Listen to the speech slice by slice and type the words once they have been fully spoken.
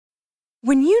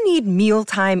When you need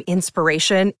mealtime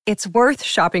inspiration, it's worth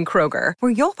shopping Kroger,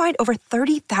 where you'll find over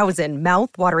 30,000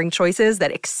 mouth-watering choices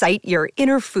that excite your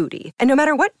inner foodie. And no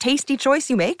matter what tasty choice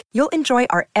you make, you'll enjoy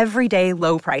our everyday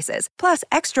low prices, plus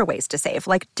extra ways to save,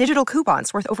 like digital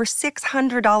coupons worth over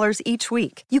 $600 each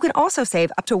week. You can also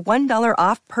save up to $1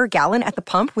 off per gallon at the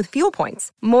pump with fuel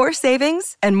points. More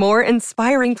savings and more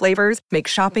inspiring flavors make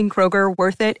shopping Kroger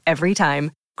worth it every time.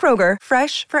 Kroger,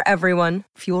 fresh for everyone.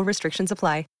 Fuel restrictions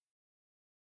apply.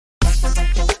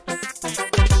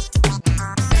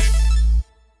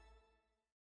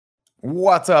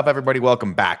 What's up, everybody?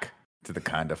 Welcome back to the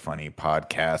Kinda Funny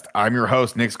podcast. I'm your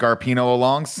host, Nick Scarpino,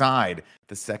 alongside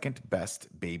the second best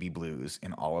baby blues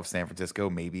in all of San Francisco,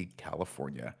 maybe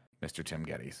California, Mr. Tim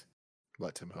Geddes.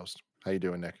 Let Tim host. How you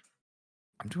doing, Nick?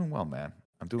 I'm doing well, man.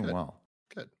 I'm doing Good. well.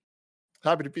 Good.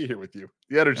 Happy to be here with you.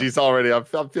 The energy's already. I'm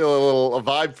feeling a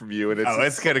vibe from you, and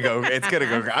it's gonna go. It's gonna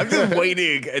go. I'm just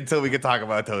waiting until we can talk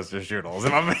about toaster strudels.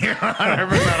 If I'm being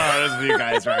 100% honest with you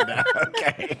guys right now,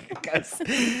 okay?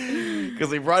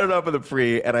 Because we brought it up in the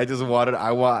pre, and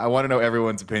I want to know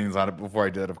everyone's opinions on it before I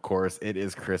do it. Of course, it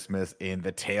is Christmas in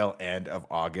the tail end of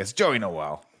August. Joey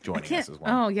Noel joining us as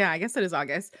well. Oh yeah, I guess it is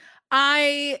August.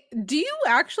 Do you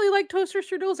actually like toaster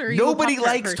strudels, or are you Nobody a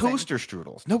Pop-Tart likes person? toaster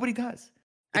strudels. Nobody does.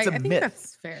 It's a I think myth.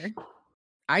 that's fair.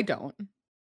 I don't.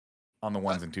 On the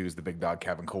ones and twos, the big dog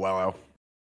Kevin Coelho.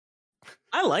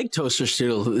 I like toaster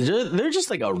strudels. They're just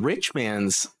like a rich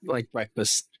man's like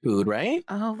breakfast food, right?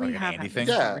 Oh, we Like an have Andy had thing?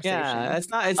 this Yeah. conversation. Yeah, it's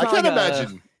not. It's I not can't like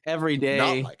imagine every day.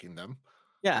 not liking them.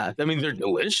 Yeah, I mean they're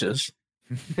delicious.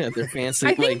 Yeah, they're fancy.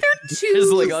 I think like, they're too.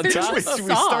 sizzling on they're top. too Should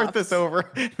we start soft. this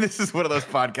over? This is one of those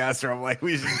podcasts where I'm like,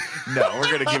 we're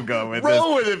gonna keep going with this.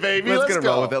 Roll with it, baby. Let's Let's get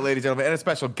go. roll with it, ladies and gentlemen. And a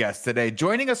special guest today,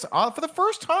 joining us for the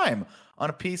first time on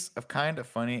a piece of Kinda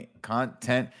Funny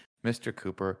content, Mr.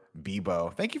 Cooper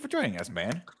Bebo. Thank you for joining us,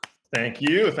 man. Thank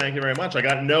you very much. I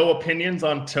got no opinions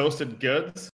on toasted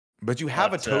goods. But you have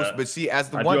But, a toast. But see, as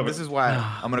the I do one, have this a- is why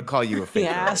I'm going to call you a He faker.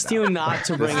 asked right now. you not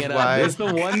to bring This it is up. why- It's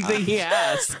the one thing he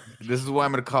asked. This is why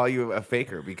I'm going to call you a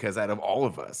faker, because out of all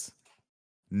of us,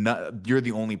 you're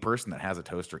the only person that has a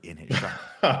toaster in his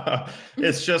shop.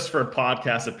 It's just for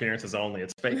podcast appearances only.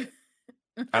 It's fake.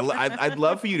 I'd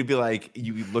love for you to be like,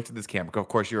 you looked at this camera. Of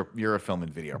course, you're a film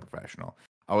and video professional.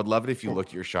 I would love it if you looked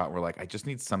at your shot and were like, I just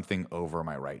need something over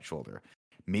my right shoulder.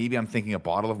 Maybe I'm thinking a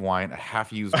bottle of wine, a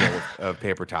half-used roll of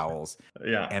paper towels,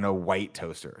 Yeah. and a white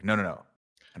toaster. No.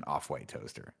 An off-white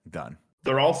toaster. Done.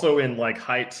 They're also in like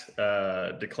height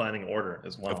declining order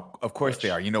as well. Of course which- they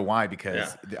are. You know why?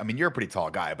 Because, I mean, you're a pretty tall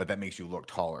guy, but that makes you look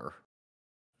taller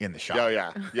in the shot. Oh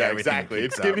yeah, Everything exactly.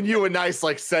 peaks It's up. giving you a nice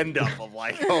like send up of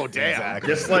like, oh damn. Exactly.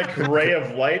 Just like ray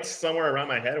of light somewhere around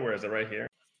my head. Where is it? Right here.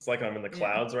 It's like I'm in the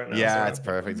clouds right now. Yeah, so- it's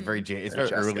perfect. It's very it's Yeah, very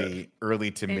Jessica. early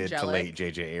to mid to Angelic. late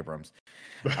J.J. Abrams.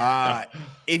 If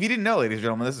you didn't know, ladies and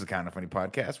gentlemen, this is Kind of Funny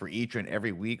podcast where each and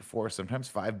every week, 4, sometimes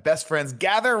 5 best friends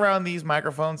gather around these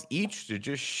microphones, each to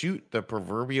just shoot the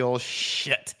proverbial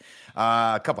shit.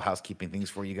 A couple housekeeping things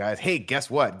for you guys. Hey, guess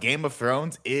what? Game of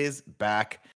Thrones is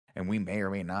back, and we may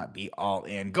or may not be all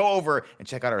in. Go over and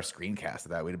check out our screencast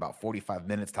of that. We had about 45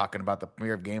 minutes talking about the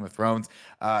premiere of Game of Thrones.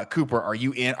 Cooper, are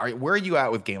you in? Where are you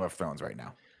at with Game of Thrones right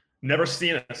now? Never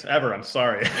seen it ever. I'm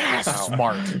sorry.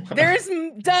 Smart. There's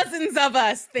dozens of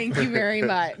us. Thank you very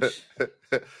much.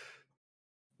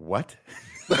 What?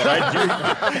 But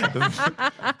I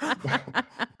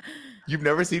do. You've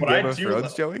never seen But Game I of do Thrones,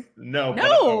 love- Joey? No. No.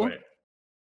 Oh, wait.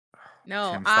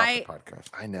 No, Tim, stop the podcast.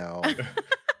 I know.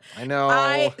 I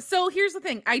know. So here's the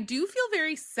thing. I do feel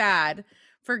very sad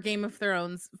for Game of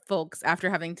Thrones folks after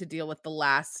having to deal with the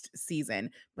last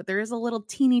season, but there is a little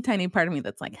teeny tiny part of me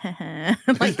that's like,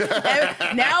 like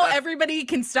now everybody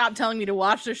can stop telling me to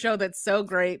watch the show that's so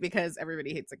great because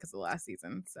everybody hates it because of the last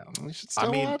season. So You should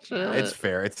still watch it. It's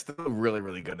fair. It's still really,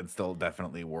 really good. It's still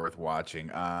definitely worth watching.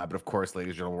 But of course,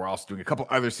 ladies and gentlemen, we're also doing a couple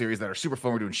other series that are super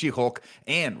fun. We're doing She-Hulk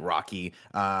and Rocky.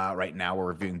 Right now, we're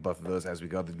reviewing both of those as we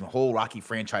go. The whole Rocky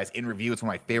franchise in review. It's one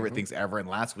of my favorite things ever. And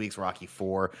last week's Rocky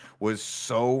 4 was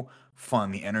so fun.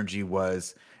 The energy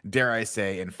was, dare I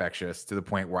say, infectious to the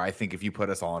point where I think if you put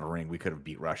us all in a ring, we could have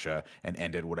beat Russia and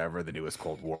ended whatever the newest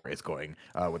Cold War is going,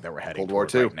 that we're heading Cold War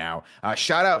towards II. right now.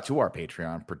 Shout out to our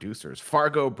Patreon producers,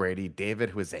 Fargo Brady,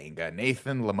 David Huizenga,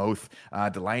 Nathan Lamoth,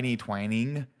 Delaney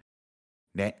Twining,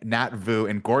 Nat Vu,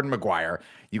 and Gordon McGuire.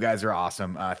 You guys are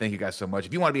awesome. Thank you guys so much.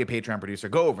 If you want to be a Patreon producer,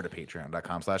 go over to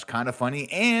patreon.com/kindafunny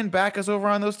and back us over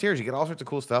on those tiers. You get all sorts of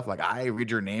cool stuff. Like I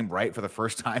read your name right for the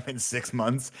first time in 6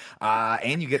 months.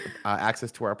 And you get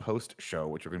access to our post show,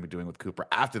 which we're going to be doing with Cooper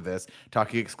after this,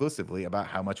 talking exclusively about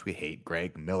how much we hate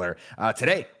Greg Miller.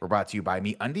 Today, we're brought to you by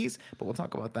MeUndies, but we'll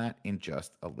talk about that in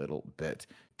just a little bit.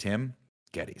 Tim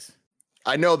Gettys.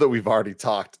 I know that we've already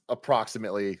talked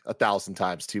approximately 1,000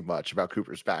 times too much about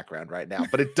Cooper's background right now,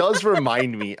 but it does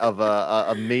remind me of a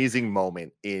amazing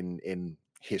moment in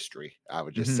history. I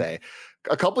would just say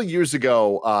a couple of years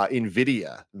ago,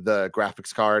 NVIDIA, the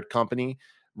graphics card company,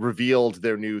 revealed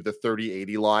their new the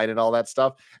 3080 line and all that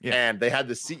stuff. Yeah. And they had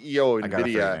the CEO of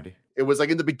NVIDIA. It was like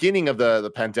in the beginning of the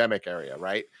pandemic area,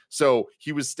 right? So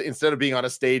he was instead of being on a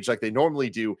stage like they normally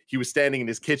do, he was standing in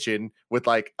his kitchen with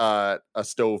like a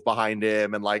stove behind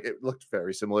him, and like it looked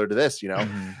very similar to this, you know.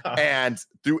 And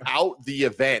throughout the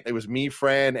event, it was me,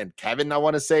 Fran, and Kevin, I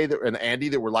want to say, and Andy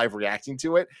that were live reacting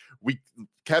to it. We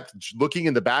kept looking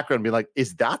in the background and be like,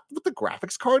 is that what the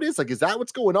graphics card is? Like, is that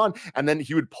what's going on? And then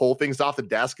he would pull things off the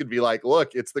desk and be like,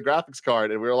 look, it's the graphics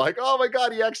card. And we were like, oh my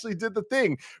God, he actually did the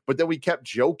thing. But then we kept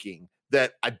joking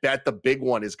that I bet the big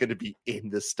one is going to be in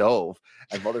the stove.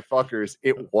 And motherfuckers,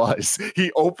 it was.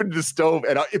 He opened the stove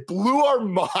and it blew our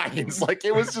minds. Like,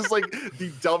 it was just like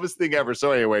the dumbest thing ever.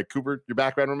 So anyway, Cooper, your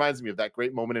background reminds me of that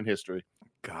great moment in history.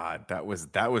 God, that was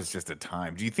just a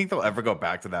time. Do you think they'll ever go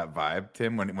back to that vibe,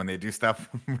 Tim, when they do stuff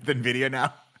with NVIDIA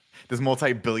now? This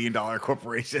multi-billion-dollar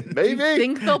corporation. Maybe. Do you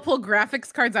think they'll pull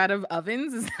graphics cards out of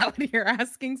ovens? Is that what you're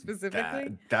asking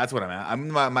specifically? That's what I'm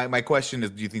at. My question is,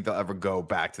 do you think they'll ever go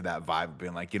back to that vibe of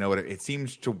being like, you know what, it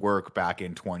seems to work back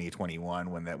in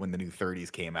 2021 when the new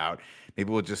 30s came out.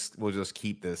 Maybe we'll just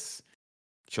keep this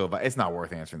chill vibe. It's not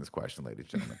worth answering this question, ladies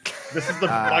and gentlemen. This is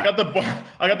I got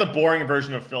the boring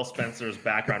version of Phil Spencer's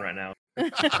background right now.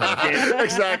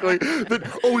 Exactly.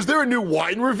 Is there a new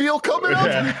wine reveal coming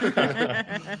up?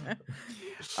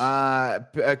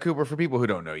 Cooper, for people who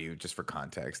don't know you, just for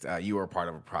context, you were part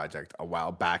of a project a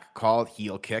while back called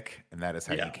Heel Kick, and that is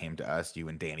how you came to us. You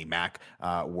and Danny Mac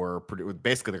were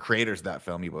basically the creators of that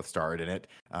film. You both starred in it.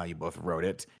 You both wrote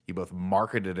it. You both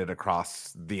marketed it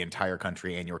across the entire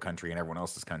country and your country and everyone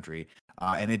else's country.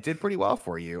 And it did pretty well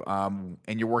for you.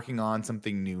 And you're working on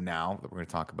something new now that we're going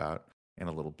to talk about in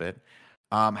a little bit.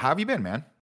 How have you been, man?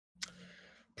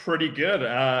 Pretty good.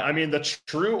 I mean, the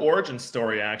true origin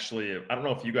story, actually, I don't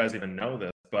know if you guys even know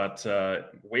this, but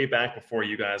way back before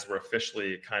you guys were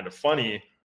officially Kind of Funny,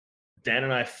 Dan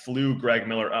and I flew Greg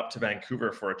Miller up to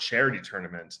Vancouver for a charity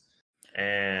tournament.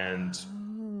 And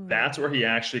that's where he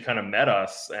actually kind of met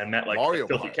us and met like the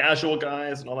Filthy Casual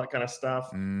guys and all that kind of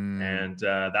stuff. And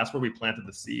that's where we planted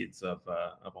the seeds of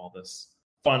all this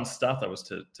fun stuff that was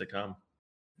to come.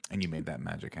 And you made that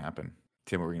magic happen.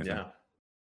 Tim, what were you going to say?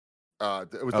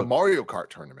 It was the Mario Kart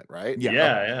tournament, right?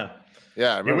 Yeah.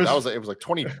 I remember it was like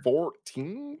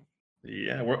 2014.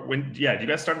 Yeah. Do you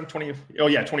guys start in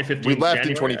 2015? We left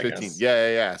January, in 2015.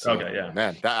 Yeah. So, okay, yeah.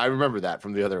 Man, I remember that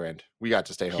from the other end. We got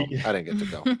to stay home. I didn't get to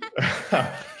go.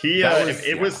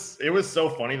 It was so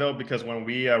funny though, because when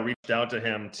we reached out to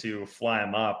him to fly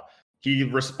him up, he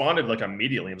responded like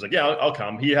immediately. He was like, yeah, I'll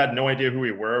come. He had no idea who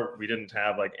we were. We didn't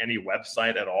have like any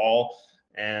website at all.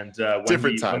 And when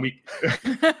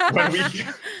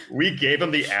we gave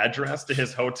him the address to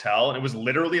his hotel, and it was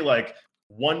literally like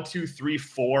 1, 2, 3,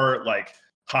 4 like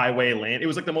highway lane. It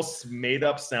was like the most made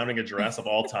up sounding address of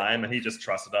all time. And he just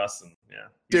trusted us. And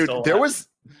dude, there was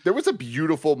a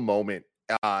beautiful moment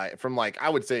from like, I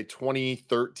would say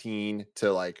 2013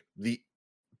 to like the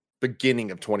beginning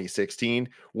of 2016,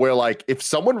 where like if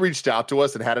someone reached out to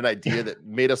us and had an idea that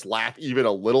made us laugh even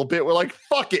a little bit, we're like,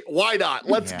 fuck it, why not?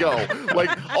 Let's go. Like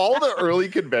all the early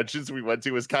conventions we went to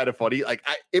was kind of funny. Like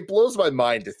it blows my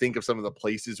mind to think of some of the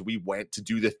places we went to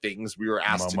do the things we were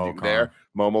asked to do there.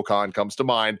 MomoCon comes to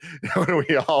mind when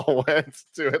we all went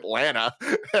to Atlanta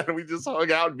and we just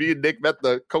hung out, and me and Nick met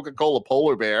the Coca-Cola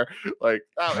polar bear. Like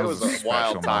it was a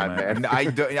wild time, man. And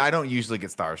I don't usually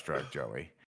get starstruck, Joey.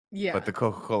 Yeah. But the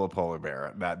Coca-Cola polar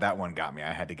bear, that one got me.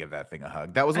 I had to give that thing a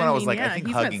hug. That was when I was like, I think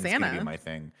hugging is going to be my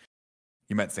thing.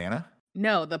 You met Santa?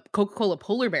 No, the Coca-Cola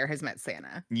polar bear has met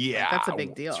Santa. Yeah. Like, that's a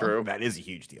big deal. True. That is a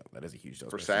huge deal.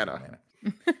 For Santa.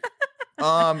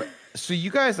 So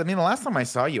you guys, I mean, the last time I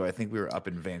saw you, I think we were up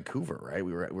in Vancouver, right?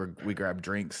 We grabbed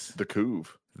drinks. The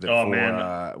Couve.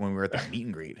 Man. When we were at that meet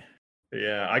and greet.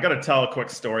 Yeah. I got to tell a quick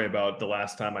story about the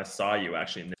last time I saw you,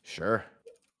 actually. Sure.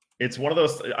 It's one of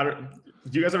those,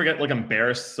 do you guys ever get like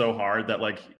embarrassed so hard that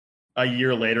like a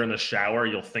year later in the shower,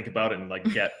 you'll think about it and like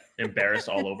get embarrassed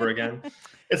all over again.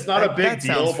 It's not a big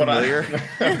deal, but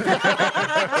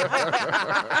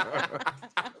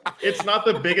it's not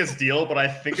the biggest deal, but I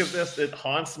think of this, it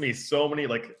haunts me so many,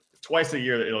 like twice a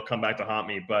year that it'll come back to haunt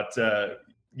me. But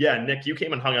yeah, Nick, you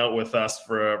came and hung out with us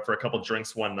for a couple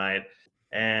drinks one night,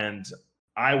 and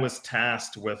I was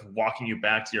tasked with walking you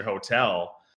back to your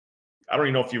hotel. I don't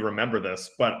even know if you remember this,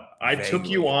 but I took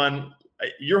you on.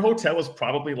 Your hotel was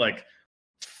probably like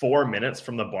 4 minutes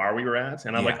from the bar we were at.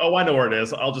 And I'm like, oh, I know where it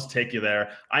is. I'll just take you there.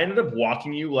 I ended up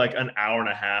walking you like an hour and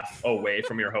a half away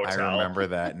from your hotel. I remember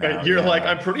that now. You're like,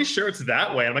 I'm pretty sure it's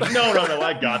that way. I'm like, no,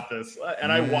 I got this.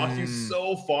 And I walked you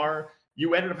so far.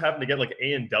 You ended up having to get like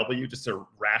A&W just to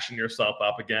ration yourself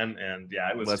up again. And yeah,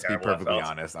 it was Let's terrible. be perfectly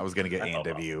honest. I was going to get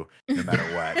A&W no matter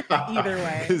what. Either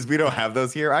way. Because we don't have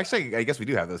those here. Actually, I guess we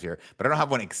do have those here, but I don't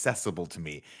have one accessible to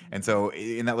me. And so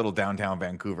in that little downtown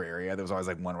Vancouver area, there was always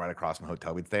like one right across from the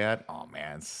hotel we'd stay at. Oh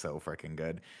man, it's so freaking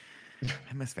good.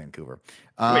 I miss Vancouver.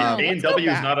 Wait,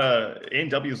 A&W is not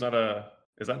a...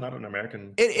 Is that not an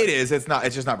American? It is. It's not.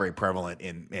 It's just not very prevalent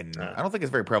in. I don't think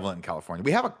it's very prevalent in California.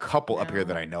 We have a couple up here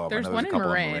that I know of. There's one in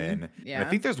Marin. Yeah. And I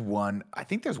think there's one. I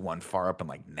think there's one far up in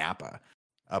like Napa.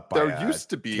 Up by there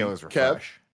used to be. Taylor's Kev,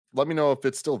 Refresh. let me know if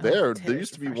it's still there. There Taylor's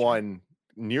used to be Refresh. one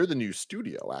near the new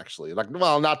studio, actually. Like,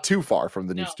 well, not too far from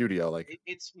the new No, studio. Like,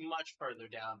 It's much further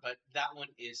down, but that one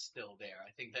is still there. I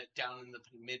think that down in the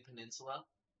mid peninsula.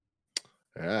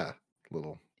 yeah,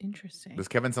 little. Interesting. Does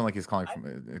Kevin sound like he's calling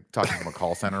from talking from a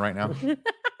call center right now? Do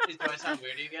I sound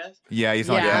weird to you guys? Yeah, he's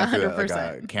like, Yeah, like a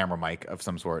 100%. camera mic of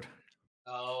some sort.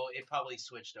 Oh, it probably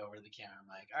switched over to the camera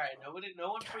mic. All right, no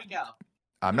one freak out.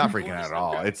 I'm not We're freaking out just at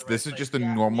all. gonna This is like, just a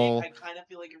yeah, normal. Nick, I kind of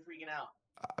feel like you're freaking out.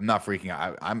 I'm not freaking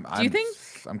out. I'm you think-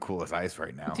 I'm cool as ice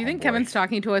right now? Do you think homeboy. Kevin's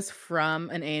talking to us from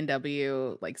an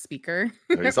A&W like speaker?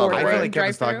 He's on the I way. feel like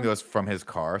Kevin's talking drive-thru? to us from his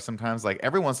car sometimes. Like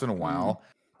every once in a while,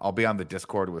 I'll be on the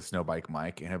Discord with Snowbike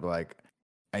Mike, and he'll be like,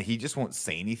 and he just won't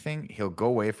say anything. He'll go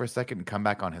away for a second and come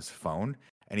back on his phone,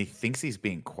 and he thinks he's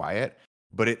being quiet,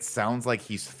 but it sounds like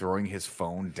he's throwing his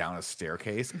phone down a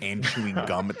staircase and chewing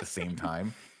gum at the same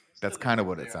time. That's kind of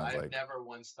what it sounds I've like. never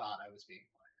once thought I was being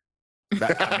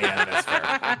quiet. I mean, that's fair.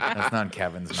 That's not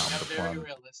Kevin's I'm mouth to very plum.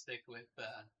 realistic with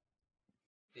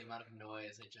the amount of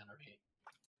noise I generate.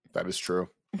 That is true.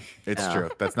 It's Yeah. true.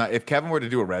 That's not. If Kevin were to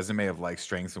do a resume of like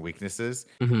strengths and weaknesses,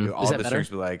 Mhm. all Is of that his better?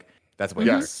 strengths would be like, that's way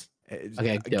Yes. better.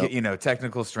 Okay, dope. You know,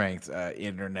 technical strengths,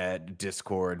 internet,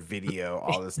 Discord, video,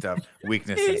 all this stuff.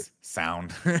 Weaknesses,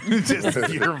 sound, just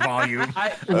pure volume.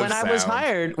 When I was sound.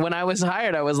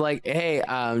 hired, I was like, "Hey,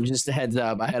 just a heads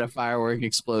up, I had a firework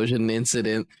explosion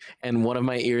incident, and one of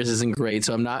my ears isn't great,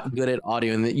 so I'm not good at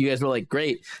audio." And you guys were like,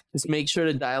 "Great, just make sure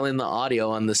to dial in the audio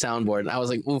on the soundboard." And I was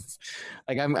like, "Oof,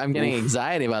 like I'm getting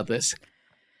anxiety about this."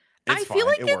 It's I fine. feel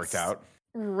like it worked it's out.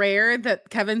 rare that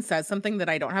Kevin says something that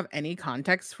I don't have any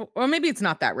context for. Or maybe it's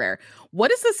not that rare. What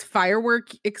is this firework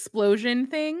explosion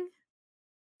thing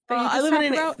that you I just live talked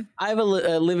in about? I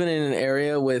live in an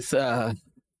area with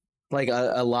like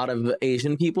a lot of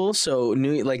Asian people, so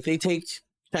they take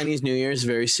Chinese New Year's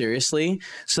very seriously.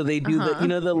 So they do Uh-huh.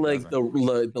 the like the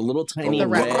little tiny The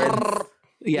red red, ones.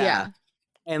 yeah.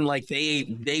 And like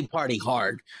they party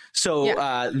hard. So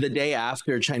the day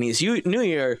after Chinese New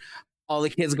Year, all the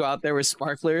kids go out there with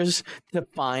sparklers to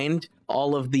find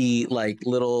all of the like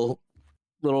little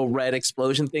red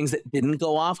explosion things that didn't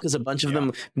go off, because a bunch of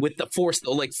them with the force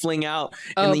they'll like fling out,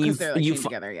 and Oh, then because they're like you chained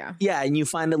together, yeah. yeah, and you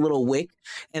find a little wick,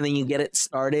 and then you get it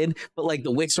started. But like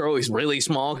the wicks are always really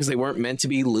small because they weren't meant to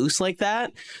be loose like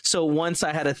that. So once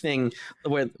I had a thing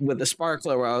with the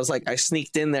sparkler where I was like, I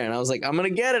sneaked in there and I was like, I'm gonna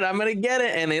get it,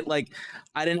 and it like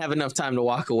I didn't have enough time to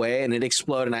walk away, and it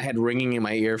exploded. And I had ringing in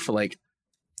my ear for like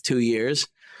 2 years.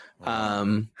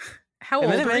 How And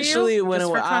old then were eventually you? when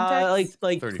Just it for context?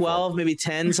 like 34. 12, maybe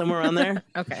 10, somewhere around there.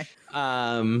 Okay.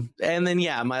 And then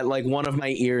yeah, my like one of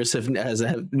my ears have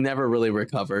never really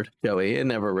recovered, Joey. It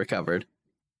never recovered.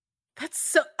 That's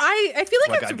so I feel like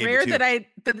Like, I it's gave you rare two.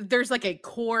 that there's like a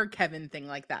core Kevin thing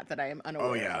like that I am unaware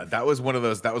Oh yeah, of. that was one of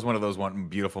those one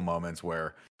beautiful moments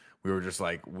where we were just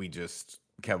like,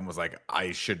 Kevin was like,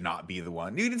 I should not be the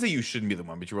one. You didn't say you shouldn't be the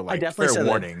one, but you were like, definitely fair said that.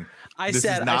 warning. I This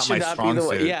said is I not should my not be strong the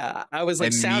one. suit. Yeah, I was like,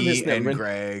 And sound me is and different.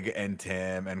 Greg and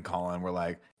Tim and Colin were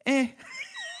like, eh.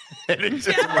 And it just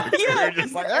Yeah, worked. We yeah. were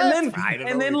just like, And then, "It's fine, it'll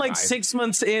and then be like fine." 6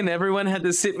 months in, everyone had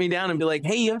to sit me down and be like,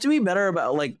 hey, you have to be better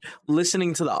about like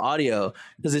listening to the audio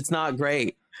because it's not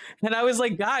great. And I was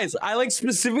like, guys, I like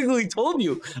specifically told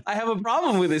you I have a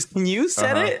problem with this. Can you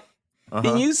set Uh-huh. it?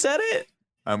 Can you set it?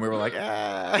 And we were like,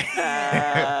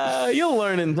 ah. You'll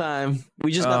learn in time.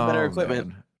 We just got better Oh, equipment.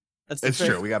 man. That's the It's trick.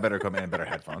 true. We got better equipment and better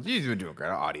headphones. You've been doing great.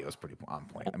 Our audio is pretty on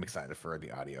point. I'm excited for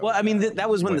the audio. Well, I mean, that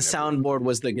was when the whatever. soundboard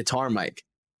was the guitar mic,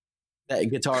 that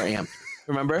guitar amp.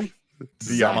 Remember?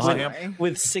 The Yamaha amp. Sorry.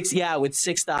 With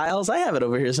six dials. I have it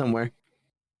over here somewhere.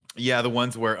 Yeah, the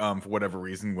ones where for whatever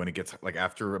reason, when it gets like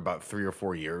after about 3 or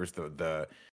 4 years, the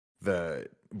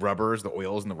rubbers, the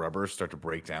oils and the rubbers start to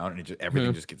break down, and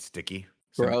everything just gets sticky.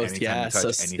 So Gross. anytime Yeah, you so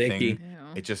touch sticky. Ew.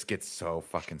 it just gets so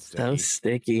fucking sticky. So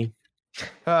sticky.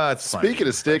 It's funny. Speaking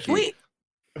of sticky, Wait.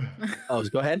 Oh,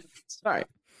 go ahead. Sorry.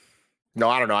 no,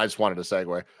 I don't know. I just wanted to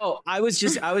segue. Oh, I was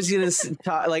gonna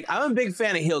talk, like, I'm a big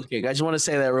fan of heel kick. I just want to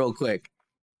say that real quick.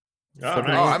 All Oh, right.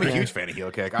 I'm a Yeah. huge fan of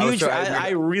Heel Kick. I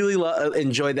really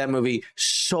enjoyed that movie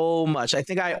so much. I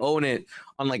think I own it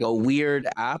on like a weird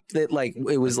app that like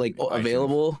it was like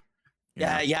available.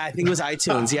 Yeah, I think it was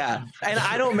iTunes. Yeah, and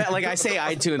I don't like I say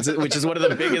iTunes, which is one of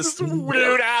the biggest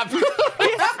weird apps.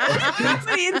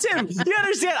 See, Tim, you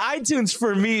understand? iTunes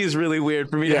for me is really weird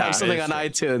for me to Yeah, have something it's on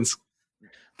iTunes.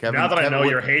 Now that I know what-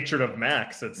 your hatred of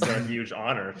Max, it's a huge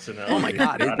honor to know. Oh my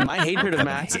god, my hatred of Kevin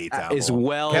Max hates is Apple.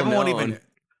 well Kevin known. won't even.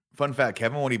 Fun fact: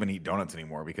 Kevin won't even eat donuts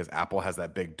anymore because Apple has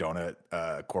that big donut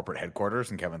corporate headquarters,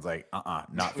 and Kevin's like,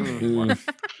 not for me anymore.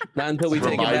 Not until we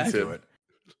take it Reminds back.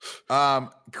 him.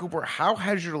 Cooper, how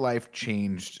has your life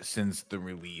changed since the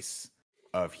release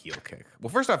of Heel Kick? Well,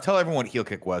 first off, tell everyone what Heel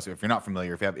Kick was. If you're not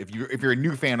familiar, if you're a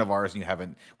new fan of ours and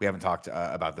we haven't talked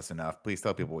about this enough, please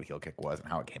tell people what Heel Kick was and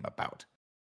how it came about.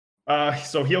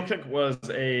 So Heel Kick was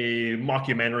a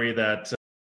mockumentary that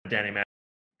Danny Mac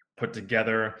put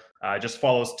together. It just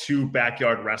follows two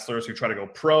backyard wrestlers who try to go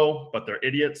pro, but they're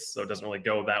idiots, so it doesn't really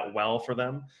go that well for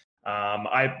them.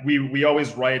 We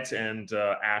always write and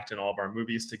act in all of our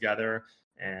movies together,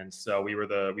 and so we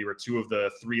were two of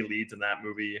the three leads in that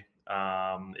movie.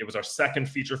 It was our second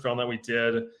feature film that we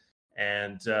did,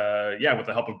 and with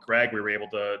the help of Greg, we were able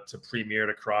to premiere it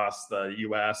across the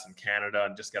U.S. and Canada,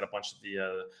 and just get a bunch of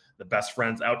the best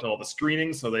friends out to all the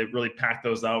screenings. So they really packed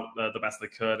those out the best they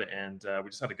could, and we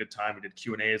just had a good time. We did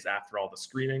Q&As after all the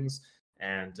screenings.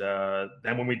 And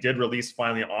then when we did release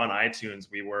finally on iTunes,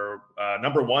 we were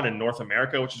number one in North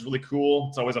America, which is really cool.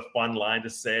 It's always a fun line to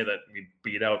say that we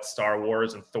beat out Star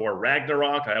Wars and Thor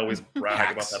Ragnarok. I always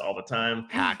brag about that all the time.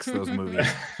 Hacks those movies.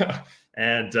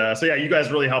 And you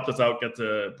guys really helped us out, get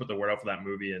to put the word out for that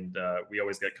movie. And we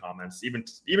always get comments. Even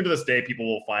to this day, people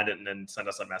will find it and then send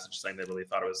us a message saying they really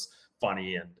thought it was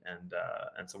funny.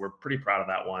 And so we're pretty proud of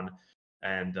that one.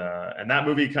 And that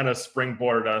movie kind of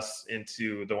springboarded us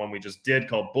into the one we just did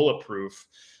called Bulletproof.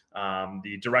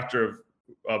 The director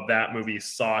of that movie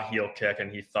saw Heel Kick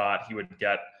and he thought he would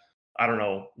get, I don't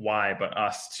know why, but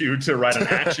us to write an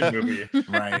action movie.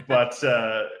 Right. But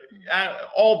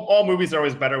all movies are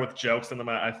always better with jokes in them,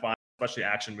 I find, especially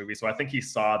action movies. So I think he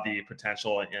saw the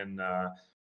potential in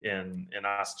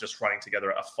us just writing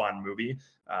together a fun movie,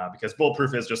 because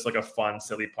Bulletproof is just like a fun,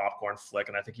 silly popcorn flick,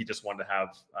 and I think he just wanted to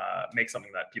have make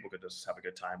something that people could just have a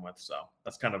good time with. So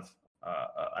that's kind of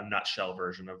a nutshell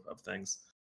version of things.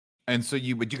 And so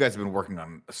you guys have been working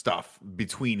on stuff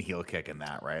between Heel Kick and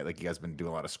that, right? Like you guys have been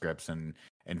doing a lot of scripts and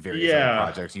various other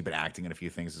projects. You've been acting in a few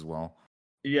things as well.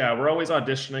 Yeah, we're always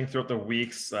auditioning throughout the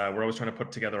weeks. We're always trying to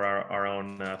put together our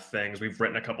own things. We've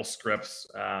written a couple scripts.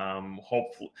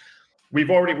 Hopefully, we've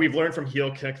learned from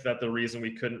Heel Kick that the reason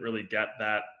we couldn't really get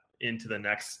that into the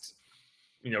next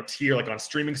tier, like on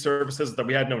streaming services, is that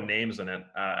we had no names in it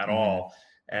at all.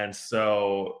 And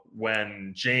so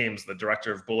when James, the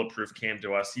director of Bulletproof, came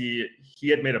to us, he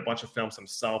had made a bunch of films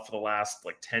himself for the last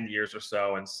like 10 years or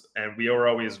so, and we were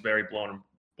always very blown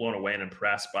away and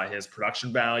impressed by his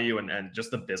production value and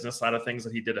just the business side of things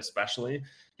that he did. Especially,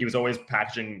 he was always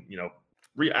packaging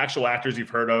actual actors you've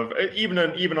heard of, even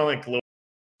on like low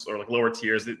or like lower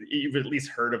tiers, you've at least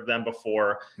heard of them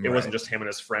before. It wasn't just him and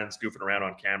his friends goofing around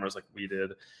on cameras like we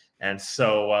did. And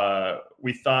so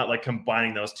we thought, like,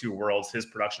 combining those two worlds, his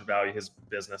production value, his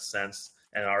business sense,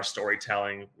 and our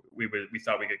storytelling, we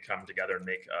thought we could come together and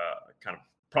make kind of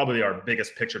probably our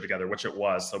biggest picture together, which it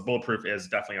was. So Bulletproof is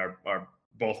definitely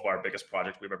both of our biggest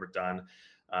projects we've ever done.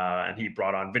 And he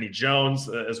brought on Vinnie Jones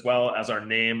as well as our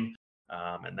name.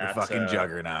 And that the fucking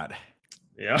juggernaut.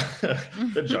 Yeah,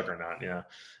 the juggernaut. Yeah.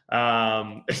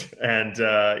 I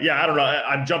don't know.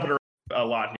 I'm jumping around a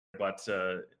lot here, but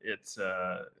it's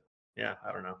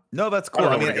I don't know. No, that's cool. I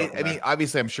I don't know mean, where to go from there.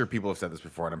 obviously, I'm sure people have said this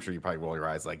before, and I'm sure you probably roll your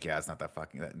eyes like, yeah, it's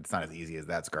not as easy as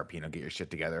that, Scarpino. Get your shit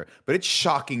together. But it's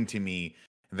shocking to me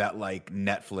that like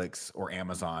Netflix or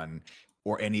Amazon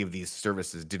or any of these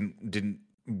services didn't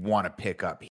want to pick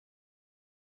up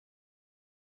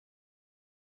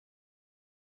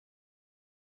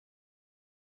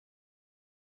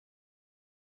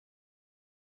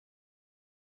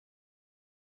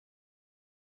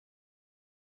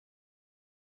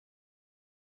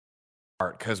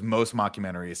heart because most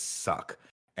mockumentaries suck.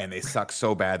 And they suck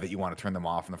so bad that you want to turn them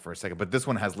off in the first second. But this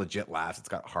one has legit laughs. It's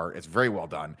got heart. It's very well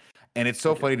done. And it's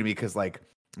so funny to me because, like,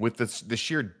 with the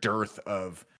sheer dearth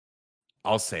of,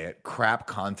 I'll say it, crap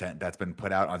content that's been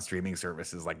put out on streaming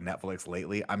services like Netflix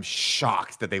lately, I'm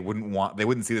shocked that they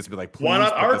wouldn't see this and be like, please. Why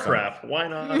not put our this on. crap? Why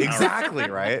not? Exactly,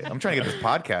 right? I'm trying to get this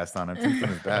podcast on. I'm doing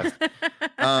his best.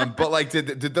 But like,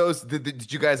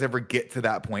 did you guys ever get to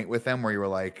that point with them where you were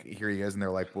like, here he is, and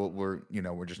they're like, well,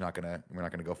 we're just not gonna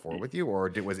go forward with you, or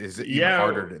is it even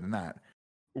harder than that?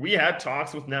 We had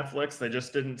talks with Netflix. They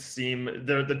just didn't seem.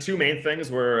 The two main things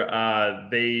were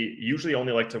they usually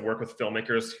only like to work with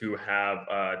filmmakers who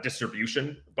have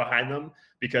distribution behind them,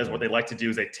 because what they like to do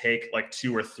is they take like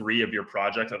 2 or 3 of your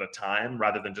project at a time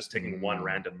rather than just taking one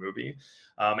random movie.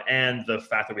 And the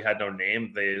fact that we had no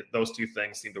name, those two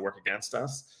things seem to work against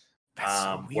us. That's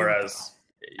so weird, whereas,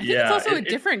 I think it's also a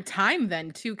different time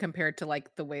then too, compared to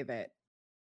like the way that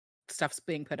stuff's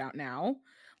being put out now.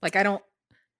 Like I don't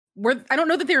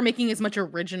know that they were making as much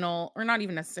original, or not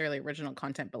even necessarily original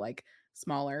content, but like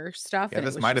smaller stuff. Yeah,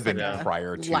 this might have been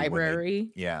prior to library.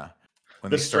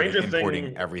 When they started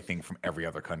importing everything from every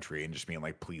other country and just being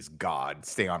like, please God,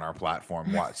 stay on our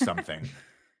platform, watch something.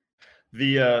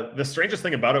 The strangest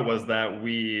thing about it was that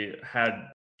we had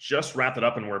just wrapped it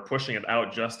up and we're pushing it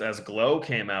out just as Glow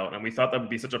came out, and we thought that would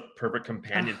be such a perfect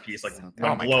companion piece. Like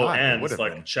when Glow ends,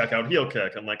 like check out Heel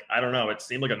Kick. And like, I don't know, it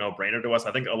seemed like a no-brainer to us.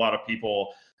 I think a lot of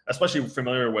people, especially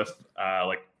familiar with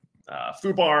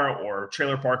Fubar or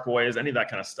Trailer Park Boys, any of that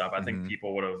kind of stuff, I think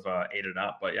people would have ate it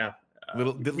up. But yeah,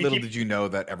 little did you know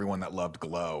that everyone that loved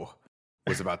Glow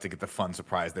was about to get the fun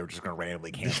surprise they were just going to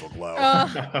randomly cancel Glow.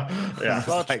 Yeah,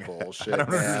 such like, bullshit.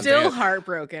 Still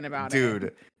heartbroken about it,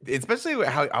 dude. Especially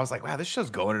how I was like, wow, this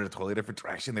show's going in a totally different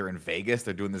direction. They're in Vegas.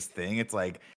 They're doing this thing. It's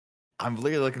like, I'm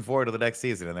really looking forward to the next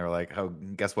season. And they were like, oh,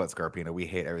 guess what, Scarpino? We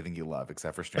hate everything you love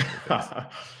except for Stranger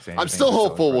Things. I'm still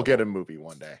hopeful we'll get a movie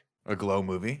one day. A Glow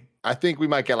movie? I think we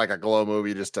might get like a Glow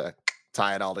movie just to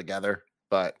tie it all together.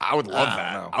 But I would love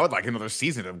that. I would like another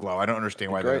season of Glow. I don't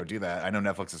understand why they would do that. I know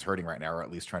Netflix is hurting right now, or at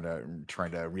least trying to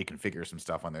reconfigure some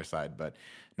stuff on their side. But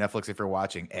Netflix, if you're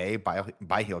watching, A,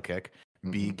 buy Heel Kick.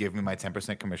 B, give me my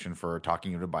 10% commission for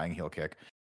talking you into buying Heel Kick.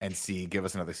 And C, give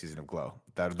us another season of Glow.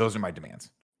 Those are my demands.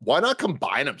 Why not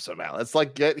combine them somehow? Let's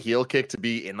like get Heel Kick to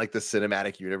be in like the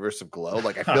cinematic universe of Glow.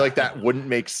 Like I feel like that wouldn't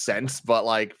make sense, but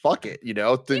like fuck it, you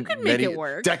know. You could make it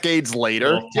work. Decades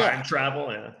later, time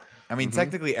travel. Yeah. I mean,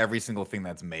 technically, every single thing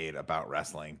that's made about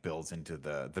wrestling builds into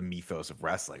the mythos of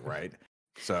wrestling, right?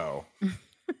 So,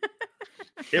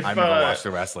 I've never watched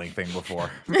a wrestling thing before.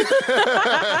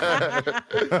 I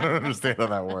don't understand how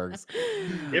that works.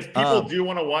 If people do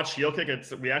want to watch Heel Kick,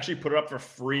 we actually put it up for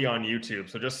free on YouTube.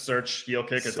 So just search Heel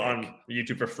Kick. It's on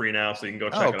YouTube for free now, so you can go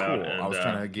check it out. And, I was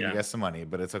trying to give you guys some money,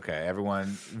 but it's okay. Everyone,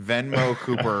 Venmo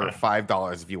Cooper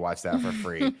 $5 if you watch that for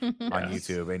free on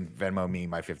YouTube, and Venmo me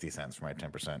my 50 cents for my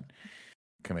 10%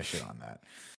 commission on that.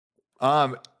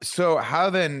 So how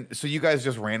then, so you guys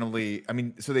just randomly, I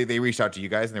mean, so they reached out to you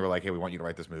guys and they were like, hey, we want you to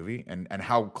write this movie. And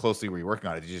how closely were you working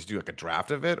on it? Did you just do like a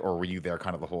draft of it, or were you there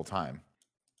kind of the whole time?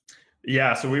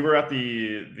 Yeah, so we were at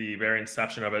the very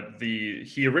inception of it.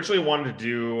 He originally wanted to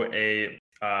do a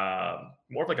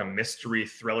more of like a mystery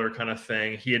thriller kind of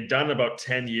thing. He had done about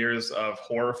 10 years of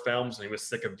horror films and he was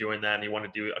sick of doing that, and he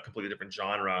wanted to do a completely different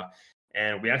genre.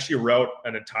 And we actually wrote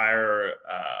an entire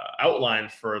outline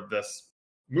for this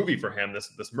movie for him,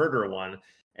 this murder one.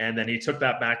 And then he took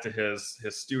that back to his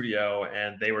studio,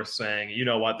 and they were saying, you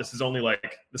know what, this is a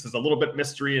little bit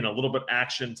mystery and a little bit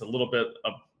action. It's a little bit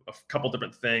of a couple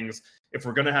different things. If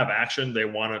we're going to have action, they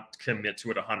want to commit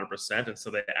to it 100%. And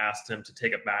so they asked him to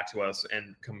take it back to us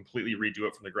and completely redo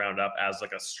it from the ground up as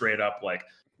like a straight up, like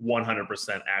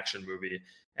 100% action movie.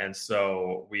 And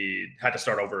so we had to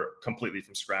start over completely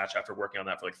from scratch after working on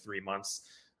that for like 3 months.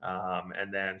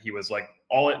 And then he was like,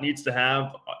 all it needs to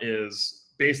have is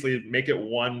basically make it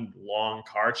one long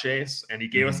car chase. And he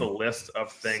gave us a list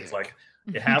of things like,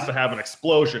 it has to have an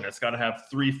explosion. It's got to have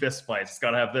 3 fist fights. It's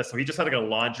got to have this. So he just had like a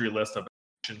laundry list of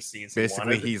action scenes.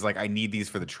 Basically, he's like, I need these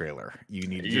for the trailer. You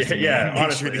need to just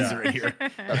honestly, make sure these are in here.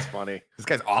 That's funny. This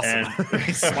guy's awesome.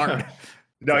 He's smart.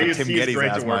 No, he's great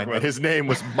to work with. His name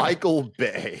was Michael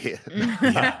Bay.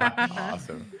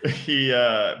 Awesome.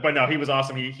 But no, he was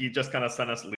awesome. He just kind of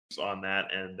sent us loops on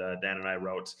that, and Dan and I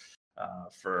wrote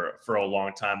for a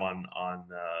long time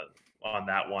on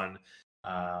that one.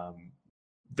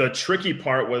 The tricky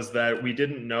part was that we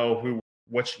didn't know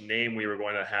which name we were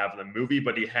going to have in the movie,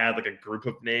 but he had like a group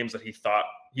of names that he thought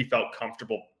he felt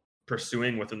comfortable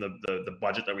pursuing within the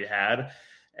budget that we had,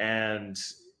 and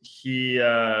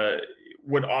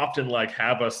would often like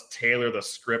have us tailor the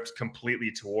script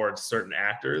completely towards certain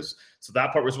actors. So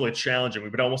that part was really challenging. We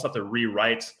would almost have to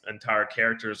rewrite entire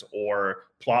characters or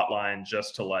plot line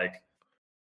just to like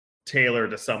tailor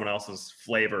to someone else's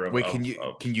flavor of. Wait, can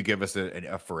you give us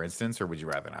a for instance, or would you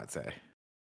rather not say?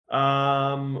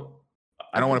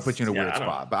 I don't want to put you in a weird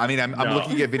spot, but I mean, I'm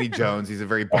looking at Vinnie Jones. He's a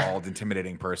very bald,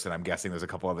 intimidating person. I'm guessing there's a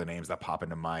couple other names that pop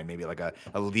into mind, maybe like a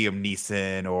Liam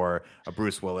Neeson or a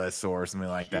Bruce Willis or something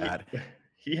like that.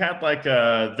 He had like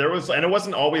there was, and it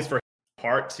wasn't always for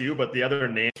part two, but the other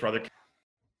names for other.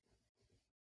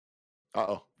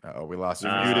 We lost you.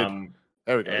 Muted.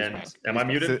 There we go. Am I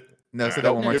muted? Say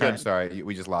that one more time. Sorry,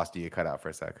 we just lost you. You cut out for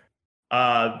a sec.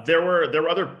 There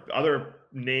were other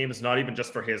names, not even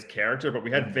just for his character, but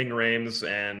we had Ving Rhames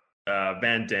and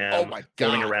Van Damme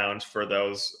going around for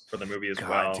the movie as well.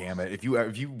 God damn it! If you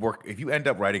end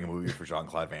up writing a movie for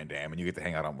Jean-Claude Van Damme and you get to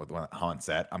hang out on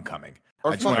set, I'm coming.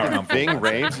 Or fucking Ving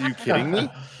Rhames? Are you kidding me?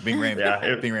 Ving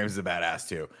Rhames, Ving Rhames is a badass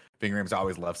too. Ving Rhames, I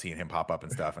always love seeing him pop up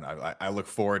and stuff, and I look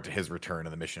forward to his return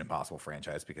in the Mission Impossible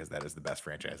franchise because that is the best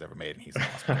franchise ever made, and he's an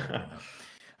awesome character.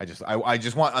 I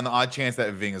just want, on the odd chance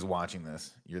that Ving is watching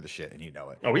this, you're the shit and you know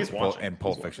it. Oh, he's watching. And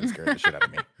Pulp Fiction scared the shit out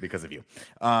of me because of you.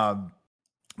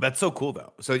 That's so cool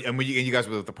though. So and you guys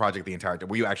were with the project the entire time.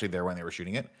 Were you actually there when they were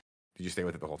shooting it? Did you stay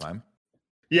with it the whole time?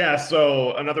 Yeah.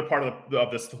 So another part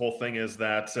of this whole thing is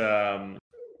that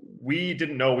we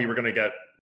didn't know we were going to get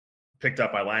picked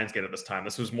up by Lionsgate at this time.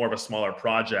 This was more of a smaller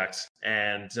project,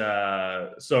 and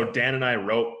so Dan and I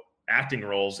wrote acting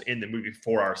roles in the movie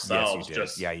for ourselves.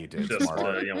 Yes, you did. Just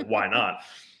why not?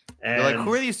 And you're like,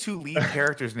 who are these two lead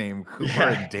characters named Cooper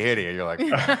and Danny? And you're like,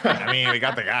 I mean, we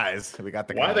got the guys.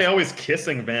 Why are they always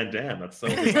kissing Van Damme? That's so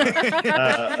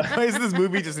why is this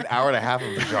movie just an hour and a half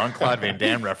of Jean-Claude Van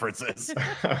Damme references?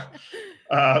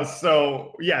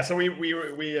 So we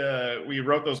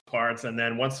wrote those parts, and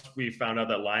then once we found out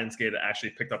that Lionsgate actually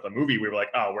picked up the movie, we were like,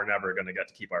 oh, we're never going to get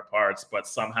to keep our parts, but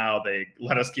somehow they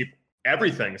let us keep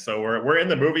everything. So we're in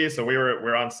the movie, so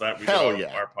we're on set. We did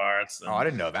our parts. I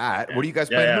didn't know that. What do you guys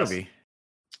play in the movie?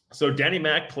 So Danny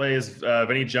Mac plays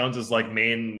Vinnie Jones's like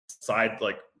main side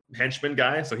like henchman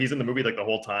guy. So he's in the movie like the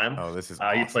whole time. Oh, this is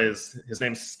awesome. He plays, his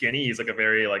name's Skinny. He's like a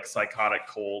very like psychotic,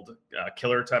 cold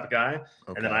killer type of guy.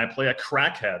 Okay. And then I play a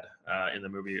crackhead in the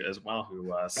movie as well.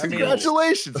 Who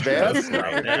congratulations, man!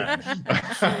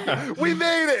 We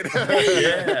made it.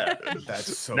 Yeah,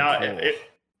 that's so cool.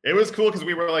 It was cool because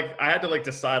we were like, I had to like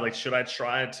decide like, should I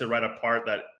try to write a part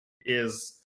that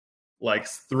is like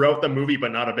throughout the movie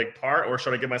but not a big part, or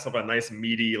should I give myself a nice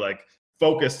meaty like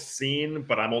focused scene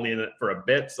but I'm only in it for a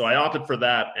bit? So I opted for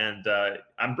that, and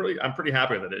I'm pretty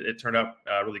happy with it. It turned out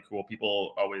really cool.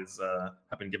 People always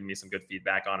have been giving me some good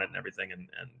feedback on it and everything, and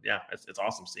yeah, it's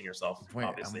awesome seeing yourself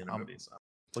obviously in a movie. So.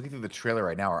 Looking through the trailer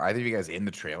right now. Are either of you guys in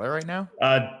the trailer right now?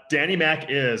 Danny Mac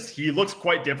is. He looks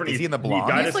quite different. Is he in the blonde? He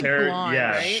dyed his hair. Blonde,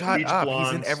 yeah, right? Shut up. Blonde.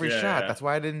 He's in every shot. That's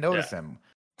why I didn't notice him.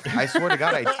 I swear to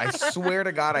God, I swear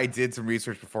to God, I did some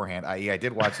research beforehand. I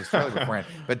did watch this trailer beforehand,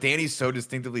 but Danny's so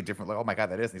distinctively different. Like, oh my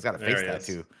God, that is. And he's got a face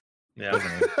tattoo. Yeah.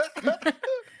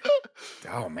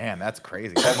 Oh man, that's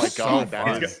crazy. Oh my God,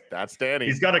 that's Danny.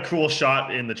 He's got a cool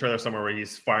shot in the trailer somewhere where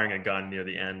he's firing a gun near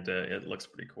the end. It looks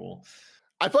pretty cool.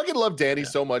 I fucking love Danny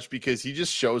so much because he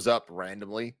just shows up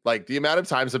randomly. Like the amount of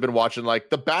times I've been watching like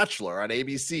The Bachelor on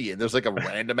ABC, and there's like a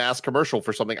random ass commercial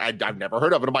for something I've never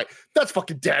heard of, and I'm like, that's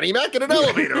fucking Danny Mac in an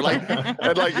elevator. Like,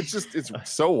 and like it's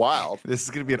so wild. This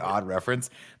is gonna be an odd reference,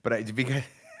 but because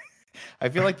I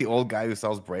feel like the old guy who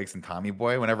sells brakes in Tommy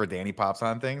Boy. Whenever Danny pops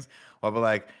on things, I'll be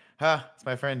like, it's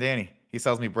my friend Danny. He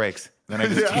sells me brakes. Then I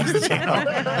just change the channel.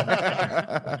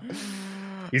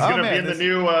 He's gonna be in the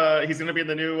new. He's gonna be in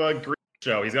the new Grease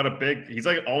show. He's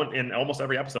like in almost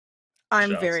every episode.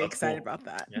 I'm very excited about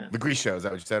that. Yeah. The Grease show, is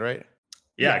that what you said, right?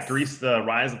 Yeah, Yes. Grease, the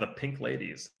Rise of the Pink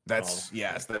Ladies. That's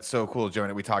so cool,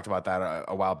 Joe. We talked about that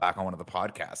a while back on one of the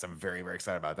podcasts. I'm very, very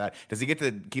excited about that. Does he get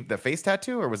to keep the face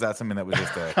tattoo, or was that something that was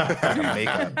just a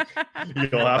makeup?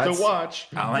 You'll have to watch.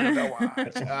 I'll have to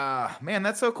watch. Man,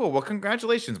 that's so cool. Well,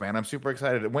 congratulations, man. I'm super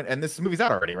excited. And this movie's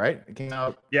out already, right? It came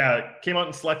out. Yeah, it came out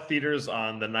in select theaters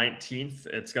on the 19th.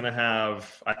 It's gonna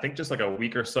have, I think, just like a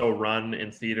week or so run in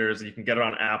theaters. You can get it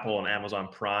on Apple and Amazon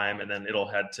Prime, and then it'll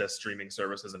head to streaming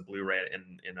services and Blu-ray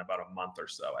in about a month or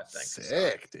so, I think.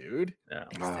 Sick, dude. Yeah.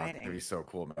 It's gonna be so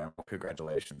cool, man. Well,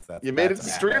 congratulations. You made it to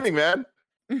streaming, man.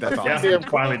 That's Yeah, awesome. we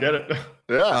finally did it.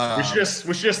 Yeah. We should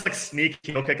just like sneak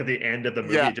heel kick at the end of the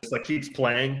movie. Yeah. It just like keeps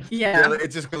playing. Yeah. It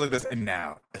just goes like this, and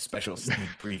now a special sneak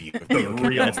preview of The the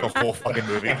real real, the whole fucking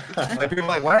movie. Like people are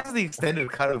like, why is the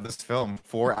extended cut of this film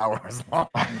 4 hours long?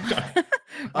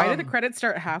 Why did the credits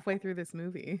start halfway through this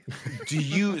movie?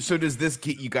 So does this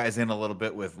get you guys in a little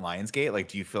bit with Lionsgate? Like,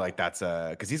 do you feel like that's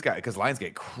because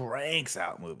Lionsgate cranks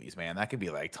out movies, man? That could be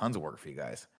like tons of work for you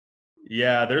guys.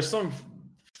 Yeah, there's some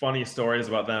funny stories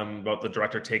about the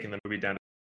director taking the movie down to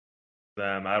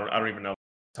them. I don't even know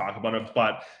talk about it,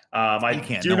 but I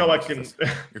can't, do no know one I can watches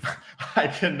this.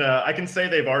 I can say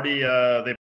they've already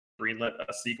they've greenlit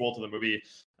a sequel to the movie.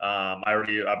 I've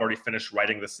already finished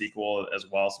writing the sequel as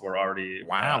well, so we're already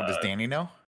Wow, does Danny know?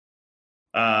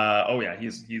 Oh yeah, he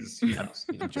knows.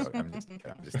 I'm joking. I'm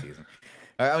just teasing.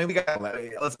 I mean,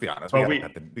 let's be honest. Well, We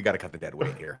got to cut the dead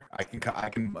weight here.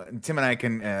 Tim and I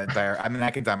can dye. I mean,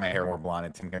 I can dye my hair more blonde,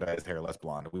 and Tim can dye his hair less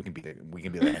blonde. We can be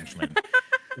the henchmen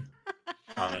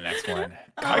on the next one.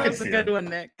 I can That's a see good it. one,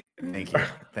 Nick.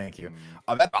 Thank you.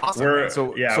 That's awesome. We're-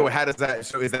 So yeah. how does that?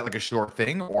 So is that like a short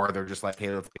thing, or they're just like, hey,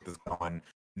 let's get this going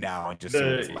now and just see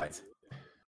what it's like?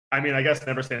 I mean, I guess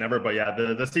never say never, but yeah,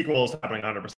 the sequel is happening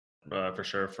 100% for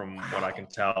sure, from what I can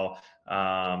tell.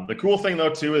 The cool thing though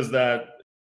too is that,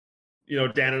 you know,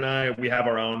 Dan and I, we have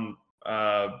our own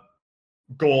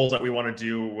goals that we want to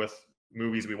do with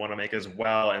movies we want to make as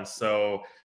well, and so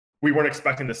we weren't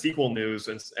expecting the sequel news,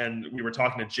 and we were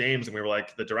talking to James, and we were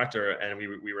like, the director, and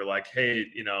we were like, hey,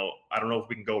 you know, I don't know if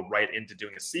we can go right into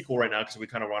doing a sequel right now because we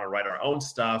kind of want to write our own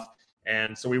stuff.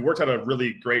 And so we worked out a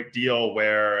really great deal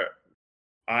where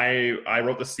I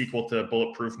wrote the sequel to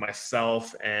Bulletproof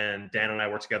myself, and Dan and I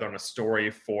worked together on a story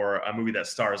for a movie that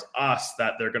stars us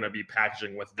that they're going to be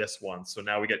packaging with this one. So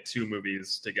now we get 2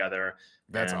 movies together.